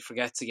everybody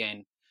forgets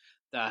again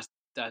that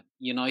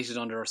United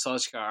under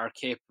Solskjaer are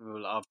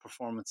capable of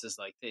performances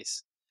like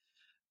this.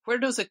 Where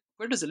does it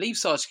leave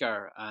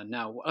Solskjaer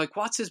now? Like,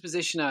 what's his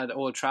position at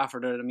Old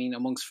Trafford? I mean,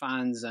 amongst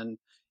fans and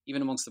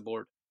even amongst the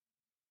board.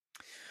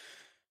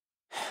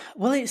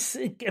 Well, it's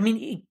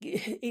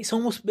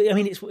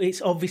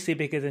obviously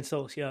bigger than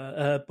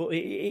Solskjaer, but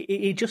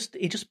it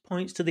just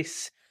points to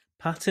this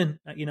pattern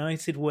at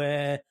United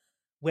where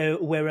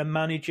a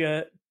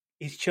manager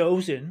is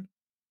chosen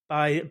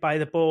by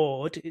the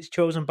board, it's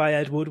chosen by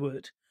Ed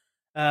Woodward,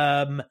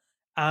 and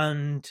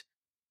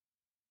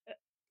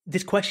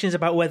there's questions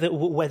about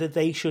whether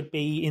they should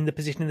be in the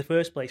position in the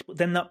first place. But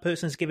then that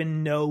person's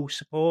given no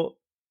support,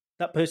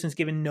 that person's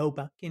given no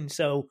backing.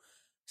 So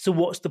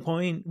what's the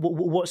point?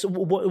 What's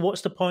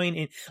the point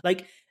in,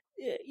 like,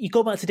 you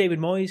go back to David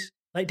Moyes.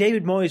 Like,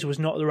 David Moyes was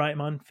not the right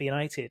man for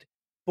United,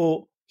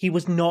 but he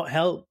was not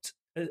helped.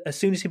 As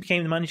soon as he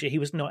became the manager, he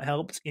was not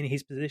helped in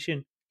his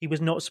position. He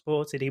was not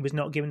supported. He was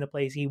not given the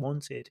players he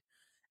wanted,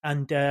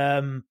 and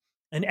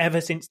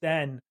ever since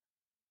then,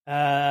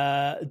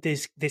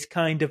 there's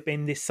kind of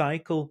been this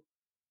cycle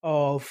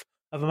of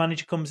a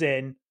manager comes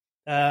in,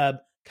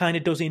 kind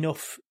of does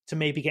enough to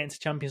maybe get into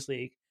Champions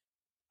League.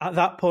 At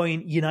that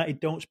point, United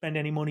don't spend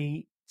any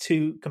money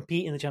to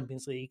compete in the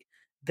Champions League.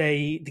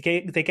 They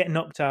get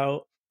knocked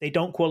out. They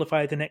don't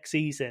qualify the next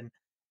season,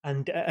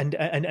 and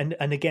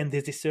again,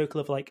 there's this circle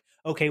of like,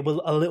 okay,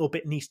 well, a little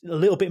bit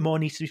more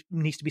needs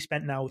to be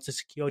spent now to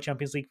secure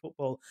Champions League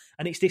football,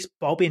 and it's this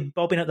bobbing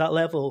at that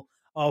level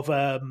of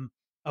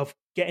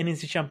getting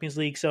into Champions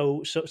League,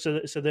 so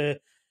the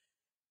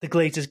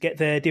Glazers get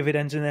their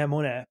dividends and their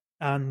money,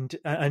 and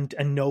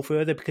no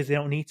further because they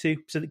don't need to,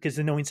 so because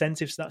there's no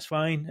incentives. That's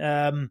fine.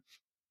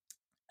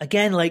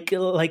 Again, like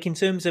in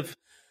terms of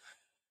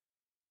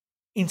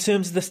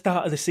the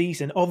start of the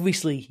season,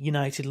 obviously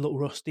United looked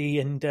rusty,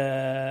 and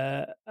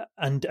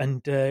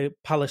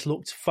Palace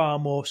looked far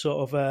more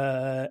sort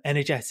of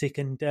energetic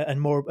and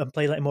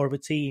played like more of a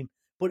team.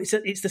 But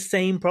it's the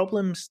same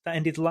problems that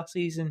ended last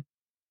season,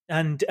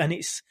 and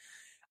it's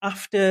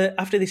after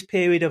this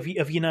period of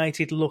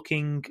United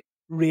looking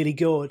really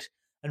good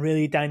and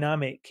really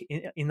dynamic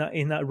in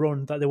that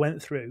run that they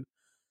went through.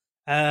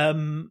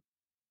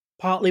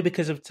 Partly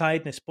because of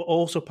tiredness, but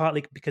also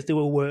partly because they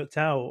were worked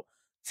out.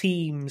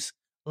 Teams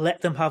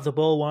let them have the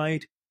ball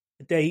wide.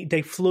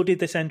 They flooded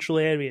the central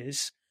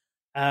areas,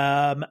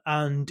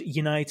 and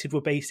United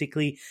were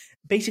basically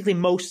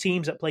most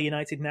teams that play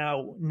United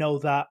now know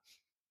that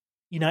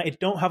United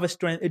don't have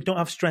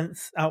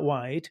strength out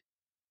wide.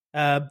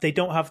 They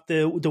don't have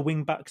the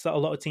wing backs that a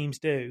lot of teams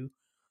do.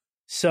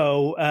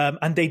 So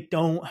and they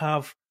don't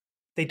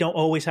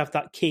always have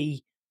that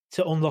key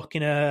to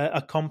unlocking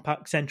a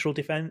compact central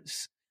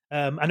defence.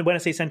 And when I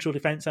say central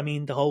defence, I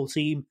mean the whole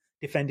team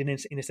defending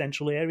in a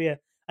central area.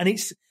 And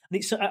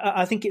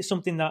I think it's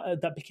something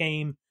that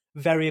became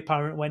very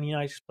apparent when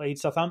United played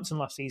Southampton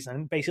last season.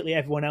 And basically,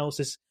 everyone else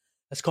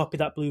has copied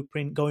that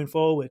blueprint going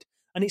forward.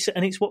 And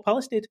it's what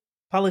Palace did.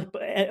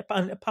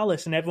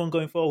 Palace and everyone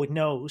going forward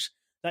knows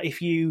that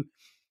if you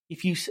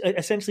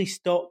essentially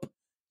stop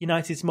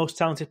United's most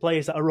talented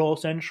players that are all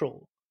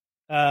central,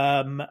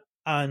 and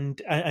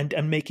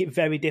make it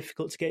very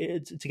difficult to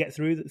get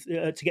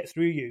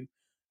through you,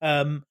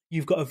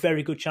 you've got a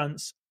very good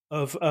chance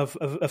of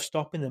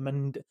stopping them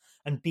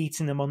and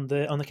beating them on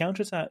the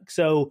counter attack.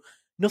 So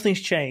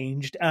nothing's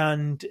changed,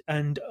 and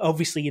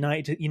obviously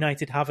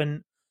United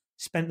haven't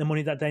spent the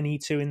money that they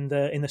need to in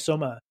the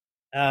summer,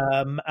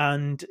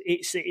 and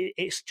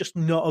it's just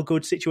not a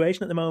good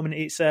situation at the moment.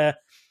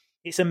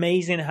 It's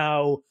amazing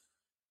how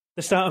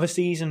the start of a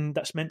season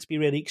that's meant to be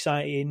really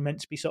exciting,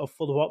 meant to be sort of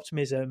full of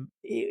optimism,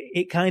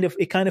 it kind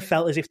of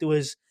felt as if there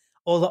was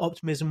all that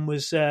optimism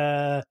was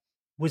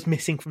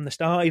missing from the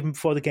start, even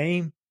before the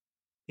game.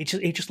 It's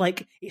just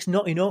like it's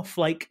not enough.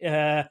 Like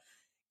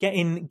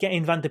getting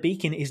Van der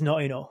Beek in is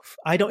not enough.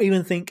 I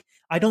don't think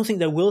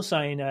they will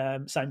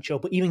sign Sancho,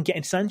 but even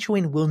getting Sancho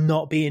in will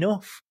not be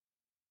enough.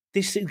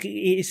 It's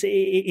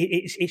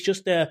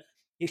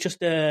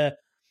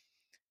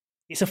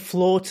a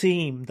flawed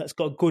team that's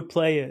got good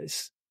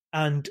players,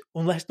 and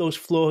unless those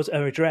flaws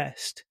are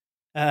addressed,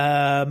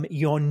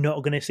 you're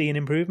not going to see an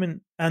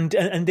improvement. And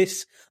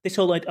this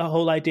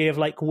whole idea of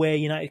like where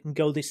United can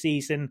go this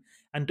season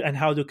and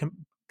how they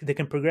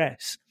can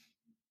progress,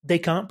 they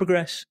can't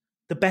progress.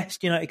 The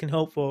best United can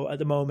hope for at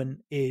the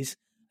moment is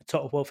a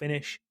top four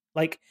finish.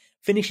 Like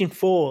finishing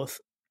fourth,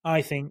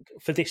 I think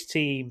for this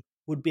team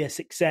would be a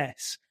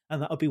success,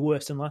 and that would be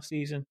worse than last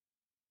season.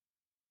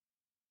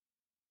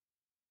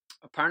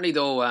 Apparently,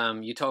 though,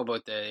 you talk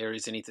about the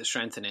areas they need to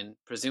strengthen in.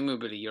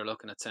 Presumably, you're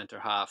looking at centre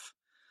half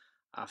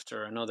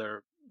after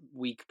another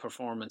weak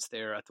performance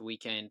there at the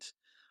weekend.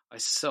 I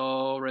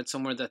read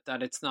somewhere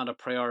that it's not a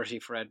priority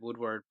for Ed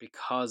Woodward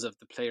because of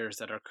the players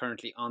that are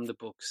currently on the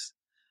books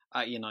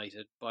at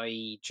United: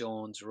 Bailly,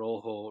 Jones,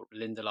 Rojo,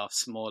 Lindelof,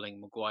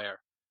 Smalling, Maguire.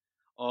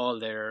 All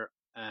there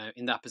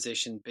in that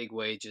position, big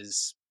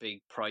wages,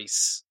 big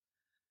price.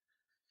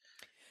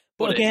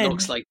 But again, it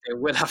looks like they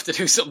will have to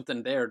do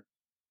something there.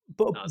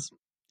 But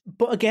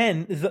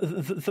again,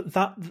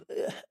 that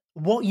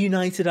what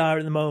United are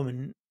at the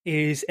moment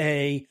is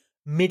a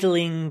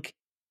middling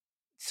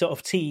sort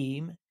of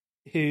team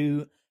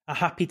who are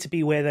happy to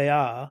be where they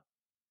are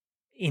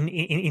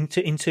in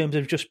terms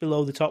of just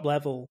below the top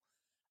level,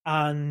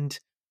 and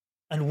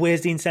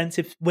where's the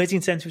incentive? Where's the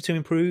incentive to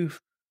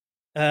improve?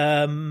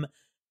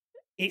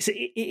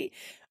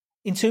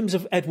 In terms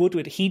of Ed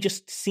Woodward, he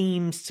just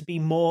seems to be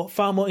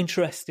far more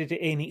interested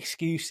in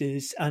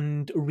excuses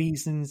and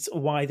reasons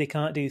why they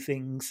can't do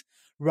things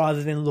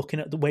rather than looking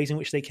at the ways in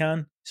which they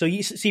can. So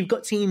you've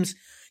got teams,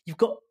 you've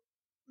got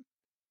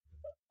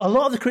a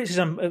lot of the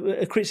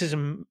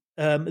criticism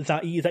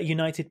that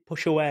United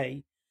push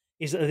away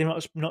is that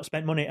they've not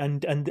spent money,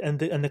 and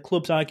the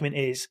club's argument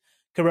is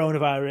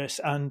coronavirus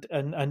and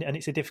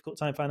it's a difficult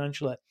time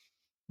financially.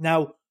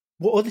 Now,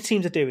 what other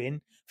teams are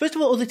doing? First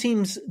of all, other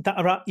teams that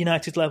are at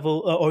United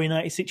level or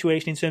United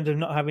situation in terms of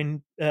not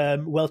having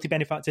wealthy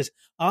benefactors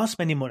are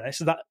spending money,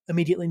 so that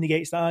immediately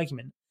negates the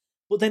argument.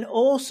 But then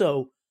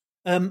also,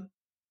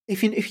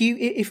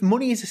 if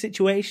money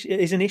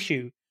is an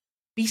issue,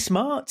 be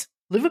smart.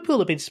 Liverpool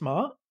have been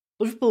smart.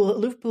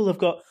 Liverpool have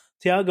got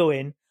Thiago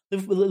in.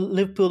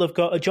 Liverpool have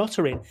got a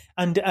Jota in,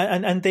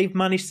 and they've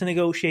managed to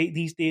negotiate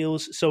these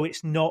deals so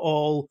it's not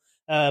all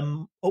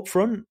up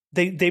front.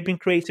 They've been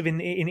creative in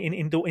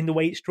the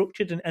way it's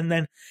structured,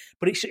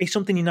 but it's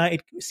something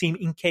United seem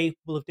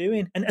incapable of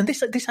doing. And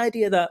this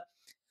idea that,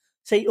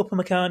 say,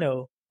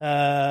 Upamecano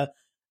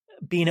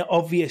being an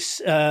obvious,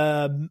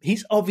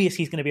 he's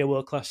going to be a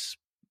world class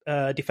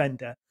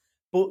defender,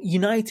 but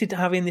United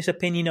having this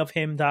opinion of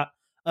him that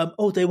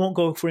they won't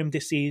go for him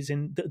this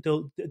season.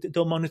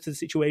 They'll monitor the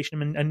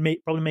situation and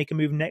probably make a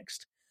move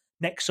next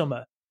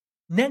summer.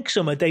 Next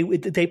summer,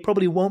 they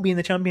probably won't be in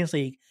the Champions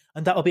League,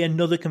 and that'll be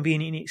another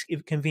convenient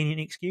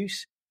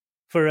excuse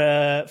for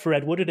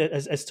Ed Woodward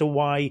as to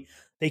why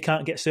they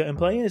can't get certain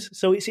players.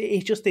 So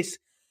it's just this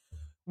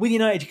with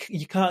United,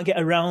 you can't get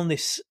around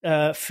this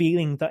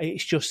feeling that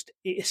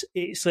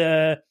it's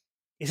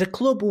a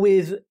club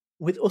with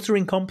utter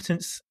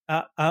incompetence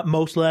at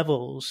most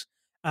levels,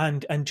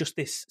 and just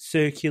this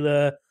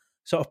circular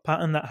sort of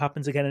pattern that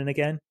happens again and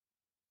again.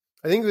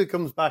 I think it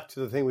comes back to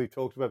the thing we've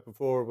talked about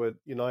before with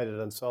United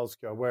and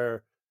Solskjaer,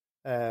 where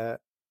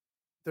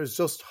there's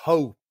just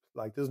hope.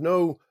 Like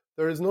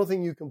there is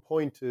nothing you can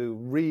point to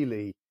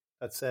really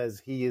that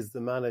says he is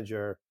the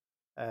manager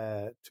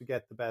to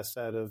get the best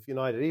out of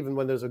United. Even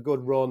when there's a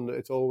good run,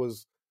 it's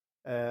always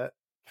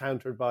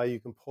countered by, you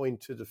can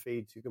point to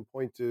defeats, you can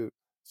point to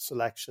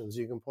selections,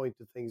 you can point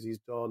to things he's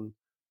done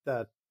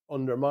that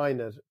undermine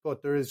it.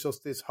 But there is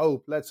just this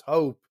hope. Let's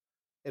hope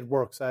it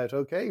works out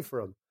okay for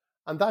him.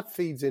 And that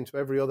feeds into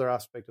every other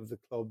aspect of the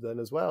club then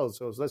as well.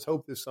 So let's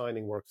hope this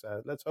signing works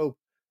out. Let's hope.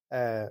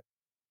 I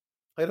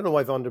don't know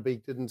why Van der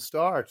Beek didn't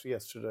start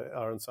yesterday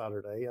or on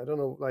Saturday. I don't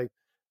know,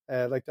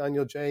 like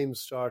Daniel James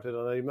started,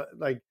 and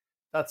like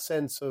that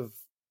sense of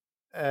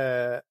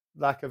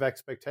lack of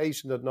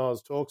expectation that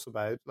Noz talks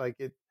about. Like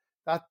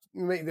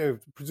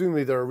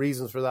presumably there are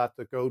reasons for that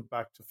go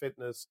back to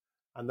fitness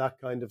and that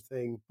kind of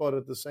thing. But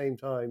at the same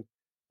time,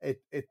 it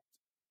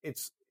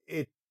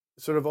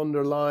sort of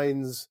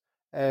underlines.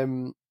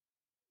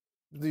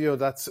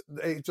 That's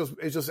it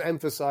just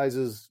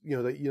emphasizes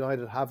that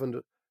United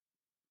haven't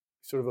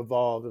sort of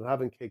evolved and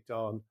haven't kicked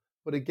on.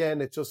 But again,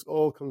 it just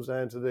all comes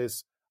down to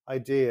this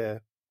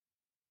idea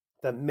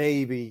that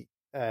maybe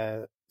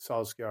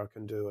Solskjaer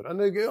can do it, and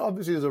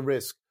obviously there's a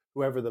risk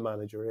whoever the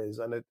manager is,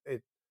 and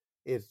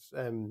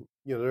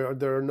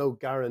there are no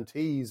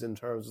guarantees in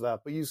terms of that.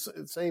 But at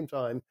the same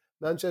time,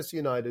 Manchester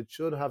United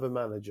should have a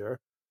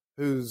manager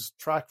whose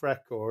track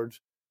record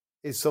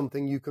is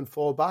something you can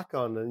fall back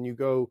on, and you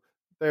go,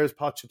 there's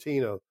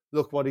Pochettino,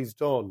 look what he's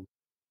done.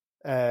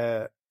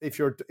 If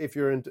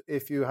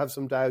you have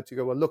some doubt, you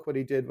go, well, look what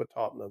he did with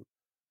Tottenham.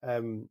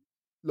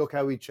 Look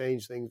how he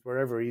changed things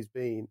wherever he's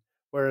been.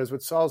 Whereas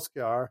with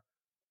Solskjaer,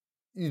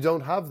 you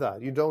don't have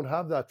that. You don't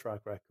have that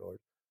track record.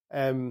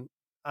 And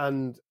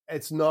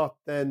it's not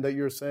then that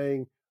you're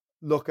saying,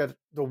 look at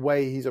the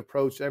way he's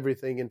approached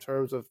everything in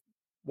terms of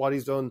what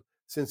he's done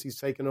since he's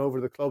taken over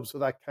the club. So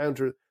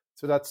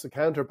that's the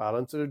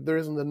counterbalance. There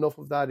isn't enough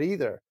of that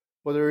either.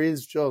 But there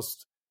is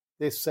just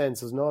this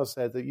sense, as Noz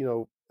said,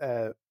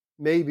 that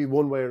maybe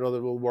one way or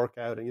another will work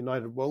out, and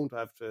United won't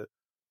have to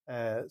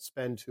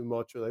spend too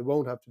much, or they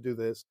won't have to do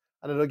this.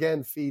 And it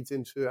again feeds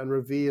into and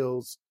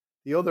reveals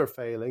the other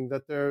failing,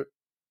 that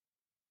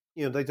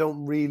they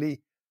don't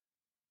really,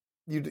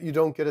 you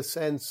don't get a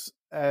sense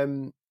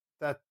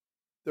that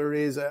there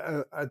is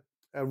a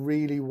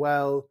really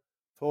well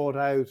thought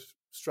out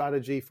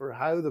strategy for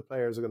how the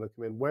players are going to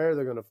come in, where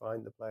they're going to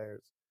find the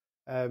players,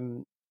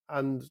 and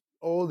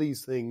all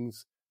these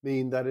things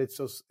mean that it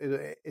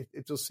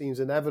just seems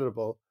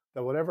inevitable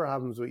that whatever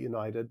happens with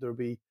United, there'll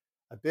be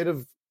a bit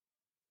of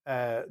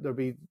there'll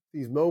be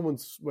these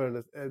moments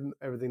where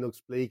everything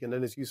looks bleak, and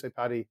then, as you say,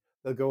 Paddy,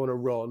 they'll go on a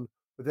run,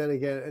 but then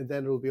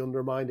it'll be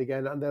undermined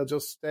again, and they'll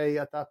just stay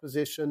at that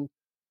position,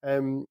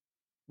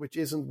 which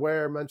isn't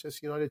where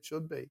Manchester United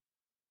should be.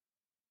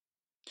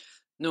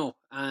 No,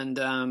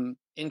 and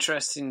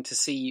interesting to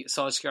see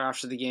Solskjaer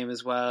after the game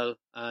as well.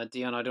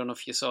 Dion, I don't know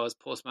if you saw his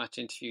post-match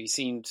interview. He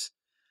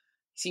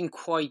seemed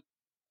quite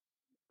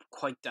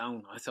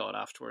down, I thought,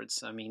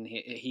 afterwards. I mean,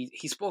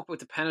 he spoke about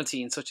the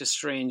penalty in such a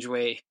strange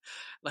way,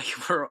 like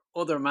where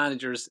other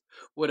managers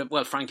would have,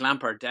 well, Frank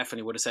Lampard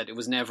definitely would have said it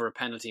was never a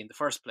penalty in the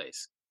first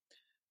place.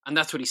 And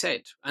that's what he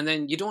said. And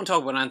then you don't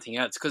talk about anything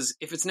else, because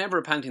if it's never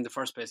a penalty in the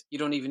first place, you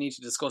don't even need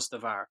to discuss the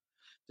VAR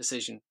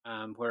decision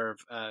where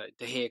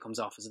De Gea comes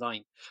off his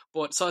line.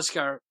 But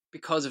Solskjaer,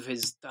 because of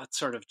that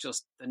sort of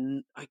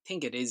I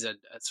think it is a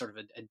sort of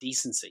a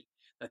decency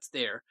that's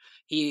there.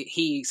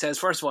 He says,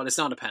 first of all, it's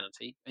not a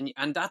penalty,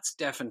 and that's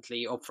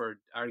definitely up for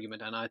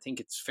argument. And I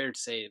think it's fair to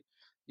say,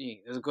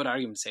 there's a good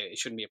argument to say it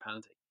shouldn't be a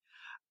penalty.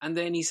 And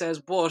then he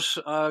says, but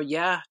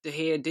De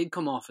Gea did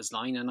come off his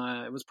line, and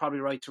it was probably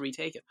right to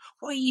retake it.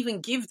 Why even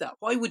give that?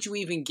 Why would you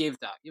even give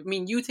that? I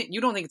mean, you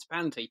don't think it's a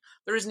penalty?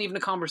 There isn't even a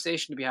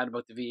conversation to be had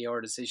about the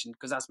VAR decision,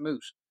 because that's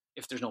moot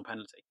if there's no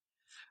penalty.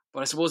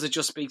 But I suppose it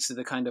just speaks to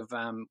the kind of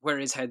where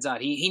his head's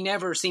at. He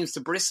never seems to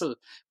bristle.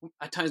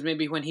 At times,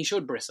 maybe when he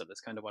should bristle, is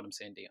kind of what I'm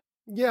saying, Dion.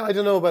 Yeah, I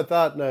don't know about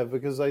that now,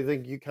 because I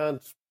think you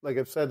can't, like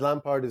I've said,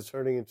 Lampard is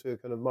turning into a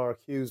kind of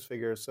Mark Hughes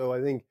figure. So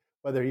I think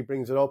whether he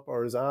brings it up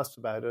or is asked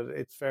about it,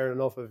 it's fair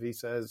enough if he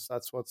says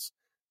that's what's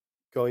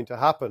going to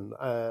happen.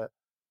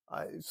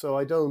 So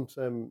I don't.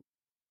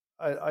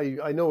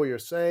 I know what you're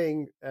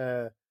saying,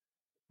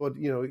 but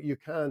you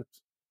can't.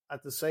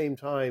 At the same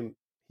time,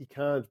 he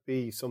can't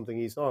be something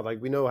he's not.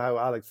 Like, we know how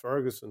Alex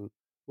Ferguson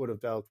would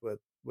have dealt with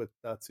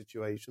that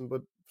situation,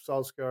 but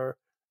Solskjaer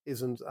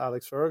isn't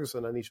Alex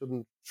Ferguson, and he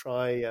shouldn't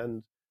try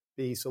and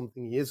be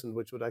something he isn't,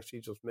 which would actually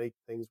just make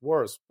things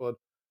worse. But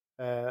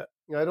I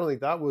don't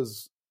think that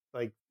was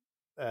like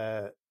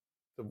the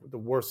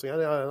worst thing.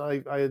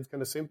 I had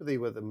kind of sympathy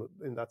with him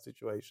in that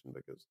situation,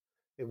 because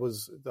it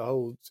was, the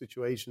whole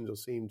situation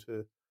just seemed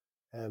to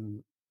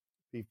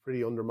be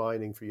pretty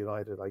undermining for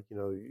United. Like,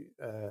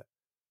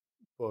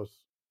 but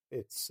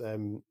it's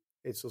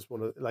just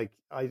one of, like,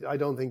 I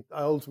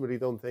ultimately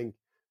don't think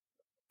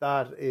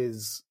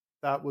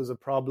that was a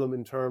problem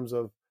in terms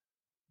of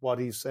what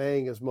he's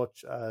saying as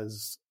much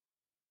as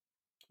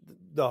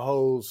the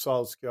whole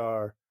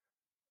Solskjaer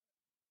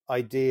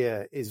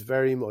idea is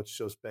very much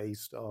just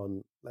based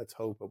on, let's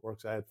hope it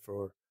works out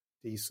for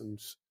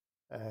decent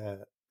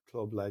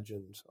club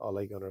legend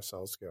Ole Gunnar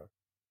Solskjaer.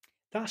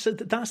 That's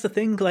the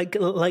thing. Like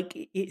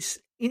it's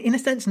in a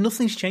sense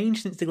nothing's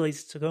changed since the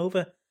Glazers took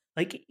over.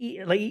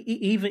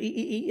 Even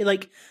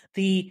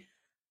the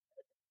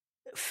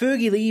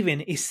Fergie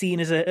leaving is seen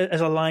as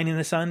a line in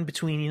the sand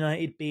between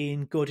United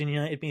being good and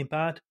United being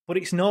bad, but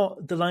it's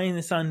not. The line in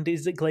the sand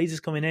is that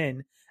Glazers coming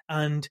in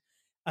and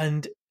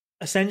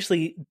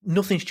essentially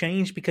nothing's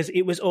changed, because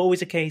it was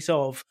always a case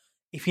of,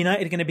 if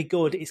United are going to be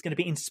good, it's going to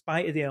be in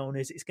spite of the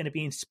owners. It's going to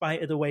be in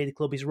spite of the way the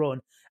club is run.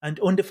 And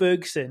under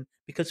Ferguson,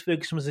 because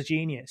Ferguson was a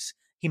genius,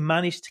 he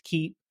managed to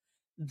keep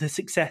the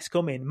success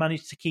coming,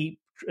 managed to keep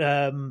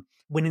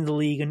winning the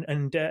league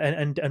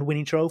and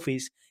winning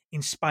trophies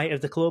in spite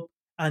of the club.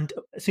 And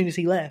as soon as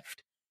he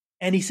left,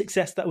 any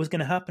success that was going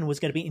to happen was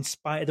going to be in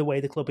spite of the way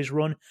the club is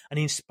run and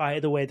in spite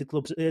of the way the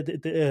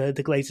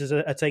Glazers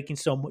are taking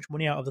so much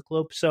money out of the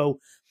club.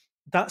 So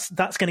that's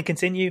going to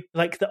continue.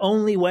 Like, the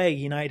only way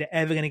United are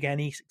ever going to get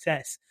any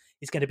success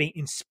is going to be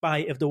in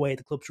spite of the way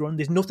the club's run.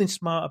 There's nothing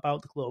smart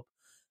about the club.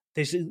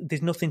 There's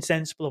nothing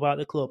sensible about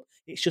the club.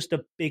 It's just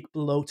a big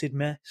bloated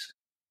mess.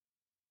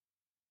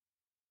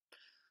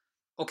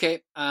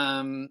 Okay,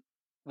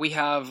 we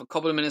have a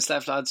couple of minutes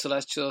left, lads, so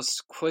let's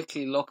just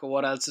quickly look at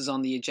what else is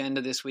on the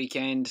agenda this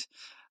weekend.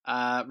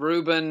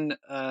 Reuben,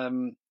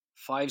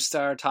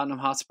 5-star Tottenham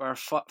Hotspur,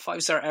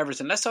 5-star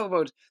Everton. Let's talk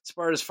about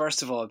Spurs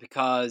first of all,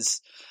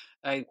 because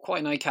quite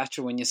an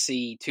eye-catcher when you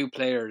see two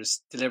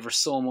players deliver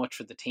so much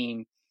for the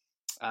team.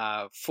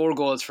 4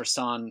 goals for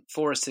Son,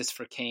 4 assists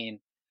for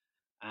Kane.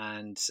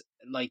 And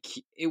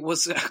it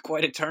was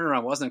quite a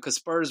turnaround, wasn't it? Because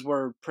Spurs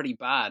were pretty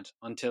bad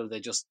until they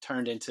just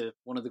turned into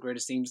one of the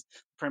greatest teams the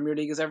Premier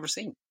League has ever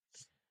seen.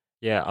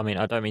 Yeah, I mean,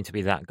 I don't mean to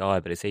be that guy,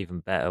 but it's even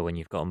better when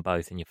you've got them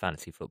both in your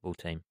fantasy football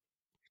team.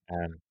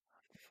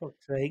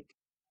 Fuck's sake.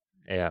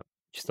 Yeah,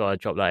 just thought I'd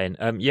drop that in.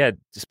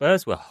 The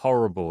Spurs were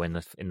horrible in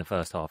the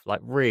first half, like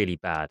really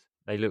bad.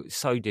 They looked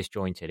so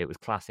disjointed. It was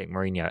classic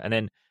Mourinho. And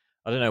then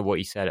I don't know what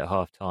he said at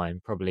half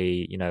time.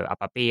 Probably,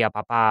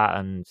 apapa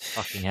and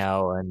fucking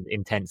hell and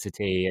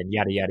intensity and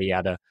yada yada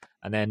yada.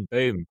 And then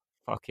boom,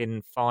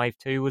 fucking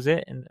 5-2 was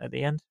it at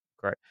the end?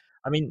 Great.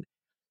 I mean,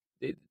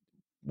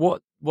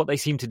 what they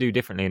seemed to do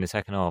differently in the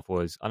second half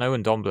was, I know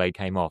when Ndombele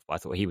came off, but I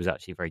thought he was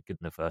actually very good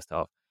in the first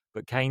half.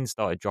 But Kane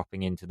started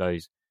dropping into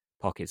those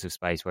pockets of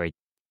space where he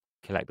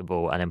collect the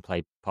ball and then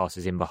play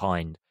passes in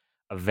behind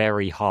a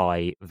very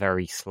high,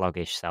 very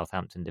sluggish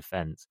Southampton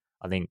defence.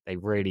 I think they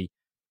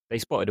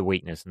spotted a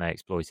weakness and they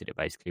exploited it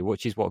basically,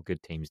 which is what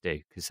good teams do,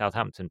 because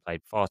Southampton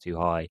played far too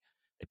high.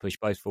 They pushed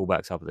both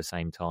fullbacks up at the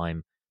same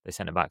time. Their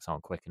centre-backs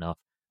aren't quick enough.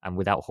 And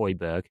without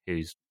Højbjerg,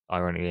 who's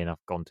ironically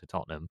enough gone to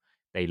Tottenham,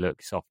 they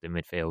look soft in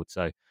midfield.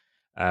 So,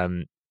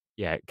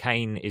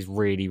 Kane is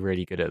really,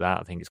 really good at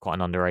that. I think it's quite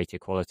an underrated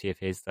quality of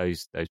his,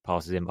 those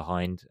passes in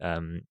behind.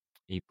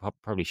 He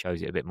probably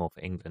shows it a bit more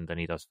for England than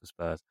he does for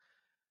Spurs.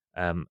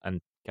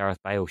 And Gareth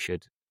Bale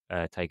should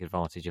take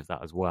advantage of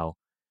that as well.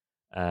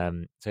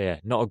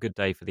 Not a good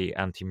day for the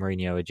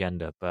anti-Mourinho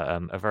agenda, but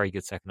a very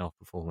good second half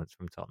performance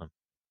from Tottenham.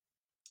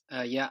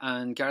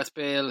 And Gareth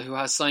Bale, who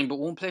has signed but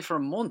won't play for a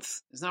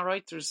month, isn't that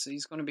right?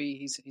 He's going to be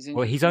he's in.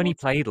 Well, he's only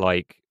played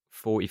like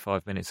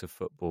 45 minutes of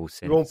football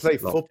since. He won't play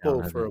lockdown,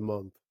 football for a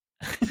month.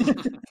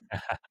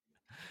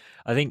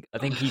 I think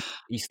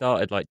he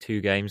started like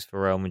 2 games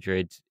for Real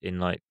Madrid in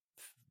like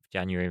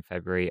January and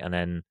February, and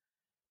then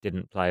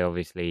didn't play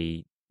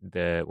obviously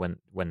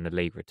when the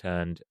league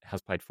returned.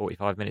 Has played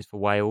 45 minutes for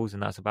Wales,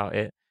 and that's about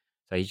it.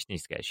 So he just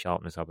needs to get his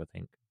sharpness up, I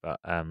think. But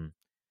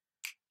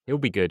he'll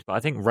be good. But I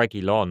think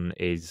Reguilón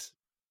is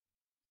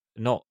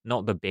not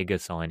the bigger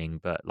signing,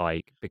 but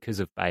like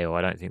because of Bale,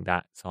 I don't think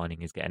that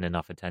signing is getting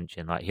enough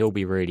attention. Like he'll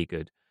be really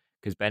good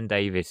because Ben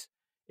Davies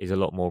is a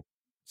lot more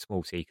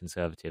small C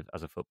conservative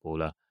as a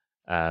footballer.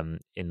 With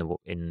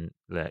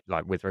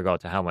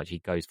regard to how much he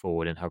goes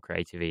forward and how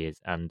creative he is,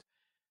 and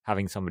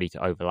having somebody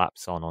to overlap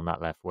Son on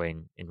that left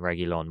wing in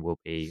Reguilón will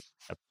be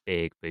a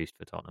big boost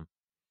for Tottenham.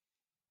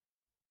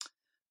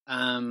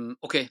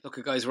 Okay,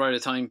 look, guys, we're out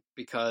of time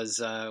because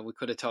we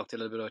could have talked a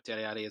little bit about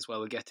Dele Alli as well.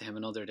 We'll get to him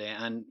another day.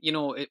 And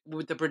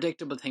the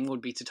predictable thing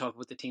would be to talk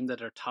about the team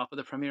that are top of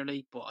the Premier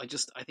League, but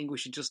I think we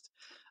should just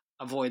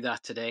avoid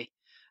that today.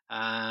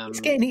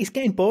 It's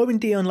getting boring,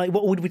 Dion. Like,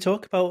 what would we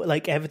talk about?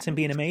 Like Everton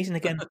being amazing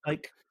again?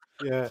 Like,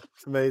 yeah,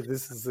 it's amazing.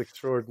 This is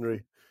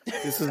extraordinary.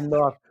 This is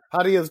not.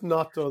 Paddy has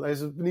not done.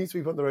 It needs to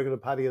be put on the record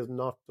that Paddy has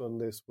not done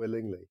this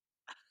willingly.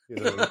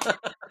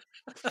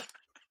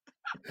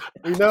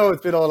 We know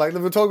it's been all like,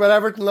 we'll talk about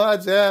Everton,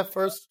 lads. Yeah,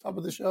 first top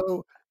of the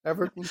show,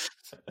 Everton.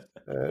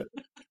 And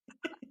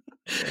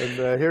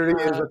here he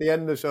is at the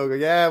end of the show.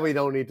 We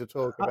don't need to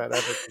talk about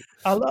Everton.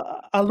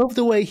 I love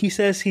the way he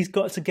says he's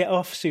got to get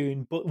off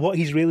soon, but what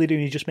he's really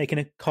doing is just making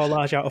a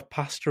collage out of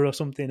pasta or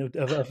something of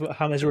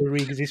James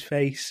Rodriguez's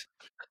face.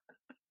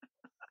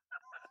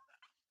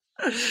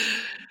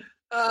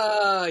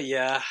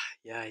 Yeah.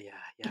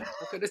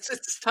 Look,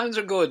 it's times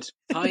are good.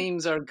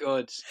 Times are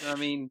good. I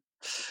mean,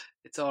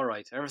 it's all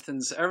right.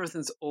 Everything's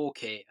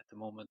okay at the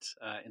moment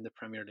in the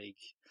Premier League,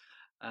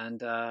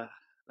 and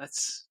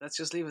let's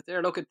just leave it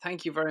there. Look,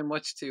 thank you very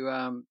much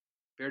to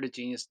Bearded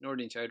Genius,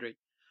 Noz Choudry,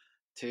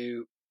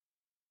 to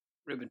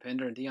Reuben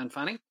Pinder and Dion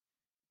Fanning.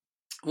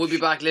 We'll be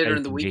back later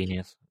in the week.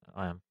 Genius,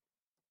 I am.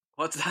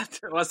 What's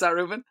that,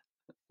 Reuben?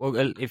 Well,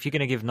 if you're going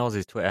to give Noz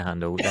his Twitter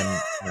handle,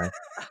 then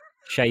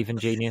Shaven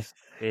Genius.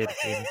 Beard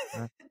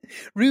Genius.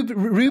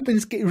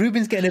 Reuben's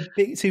getting a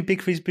bit too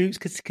big for his boots,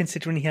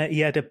 considering he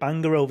had a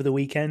banger over the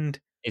weekend.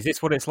 Is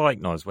this what it's like,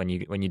 Noz, when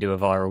you do a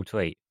viral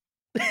tweet?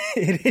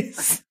 It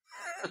is.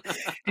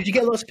 Did you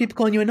get lots of people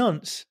calling you a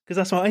nonce? Because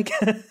that's what I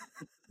get.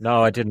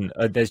 No, I didn't.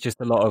 There's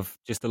just a lot of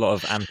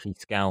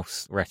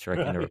anti-Scouse rhetoric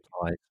in the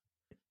replies,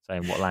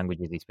 saying what language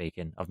is he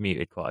speaking. I've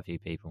muted quite a few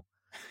people.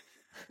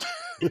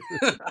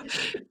 A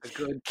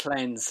good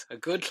cleanse.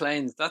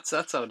 That's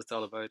what it's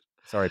all about.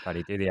 Sorry,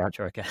 Paddy, do the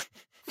outro again.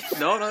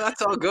 No,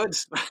 that's all good.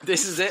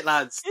 This is it,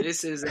 lads.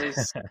 This is it.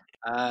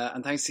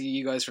 And thanks to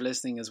you guys for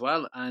listening as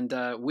well. And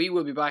we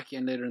will be back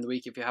again later in the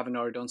week. If you haven't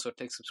already done so,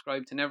 click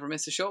subscribe to never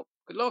miss a show.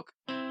 Good luck.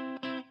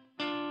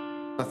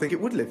 I think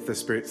it would lift the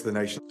spirits of the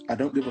nation. I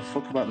don't give a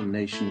fuck about the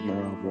nation's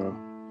morale, bro.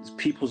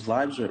 People's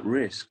lives are at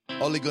risk.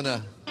 Ole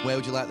Gunnar, where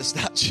would you like the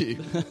statue?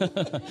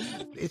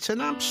 It's an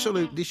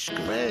absolute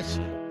disgrace.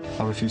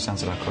 I refuse to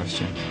answer that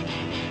question.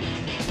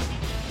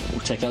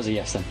 We'll take that as a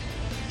yes then.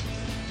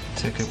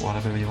 Take it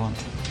whatever you want.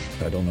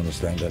 I don't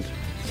understand that.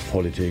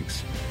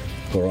 Politics,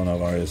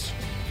 coronavirus.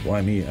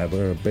 Why me? I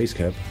wear a base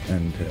cap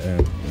and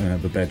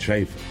have a bad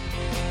shave.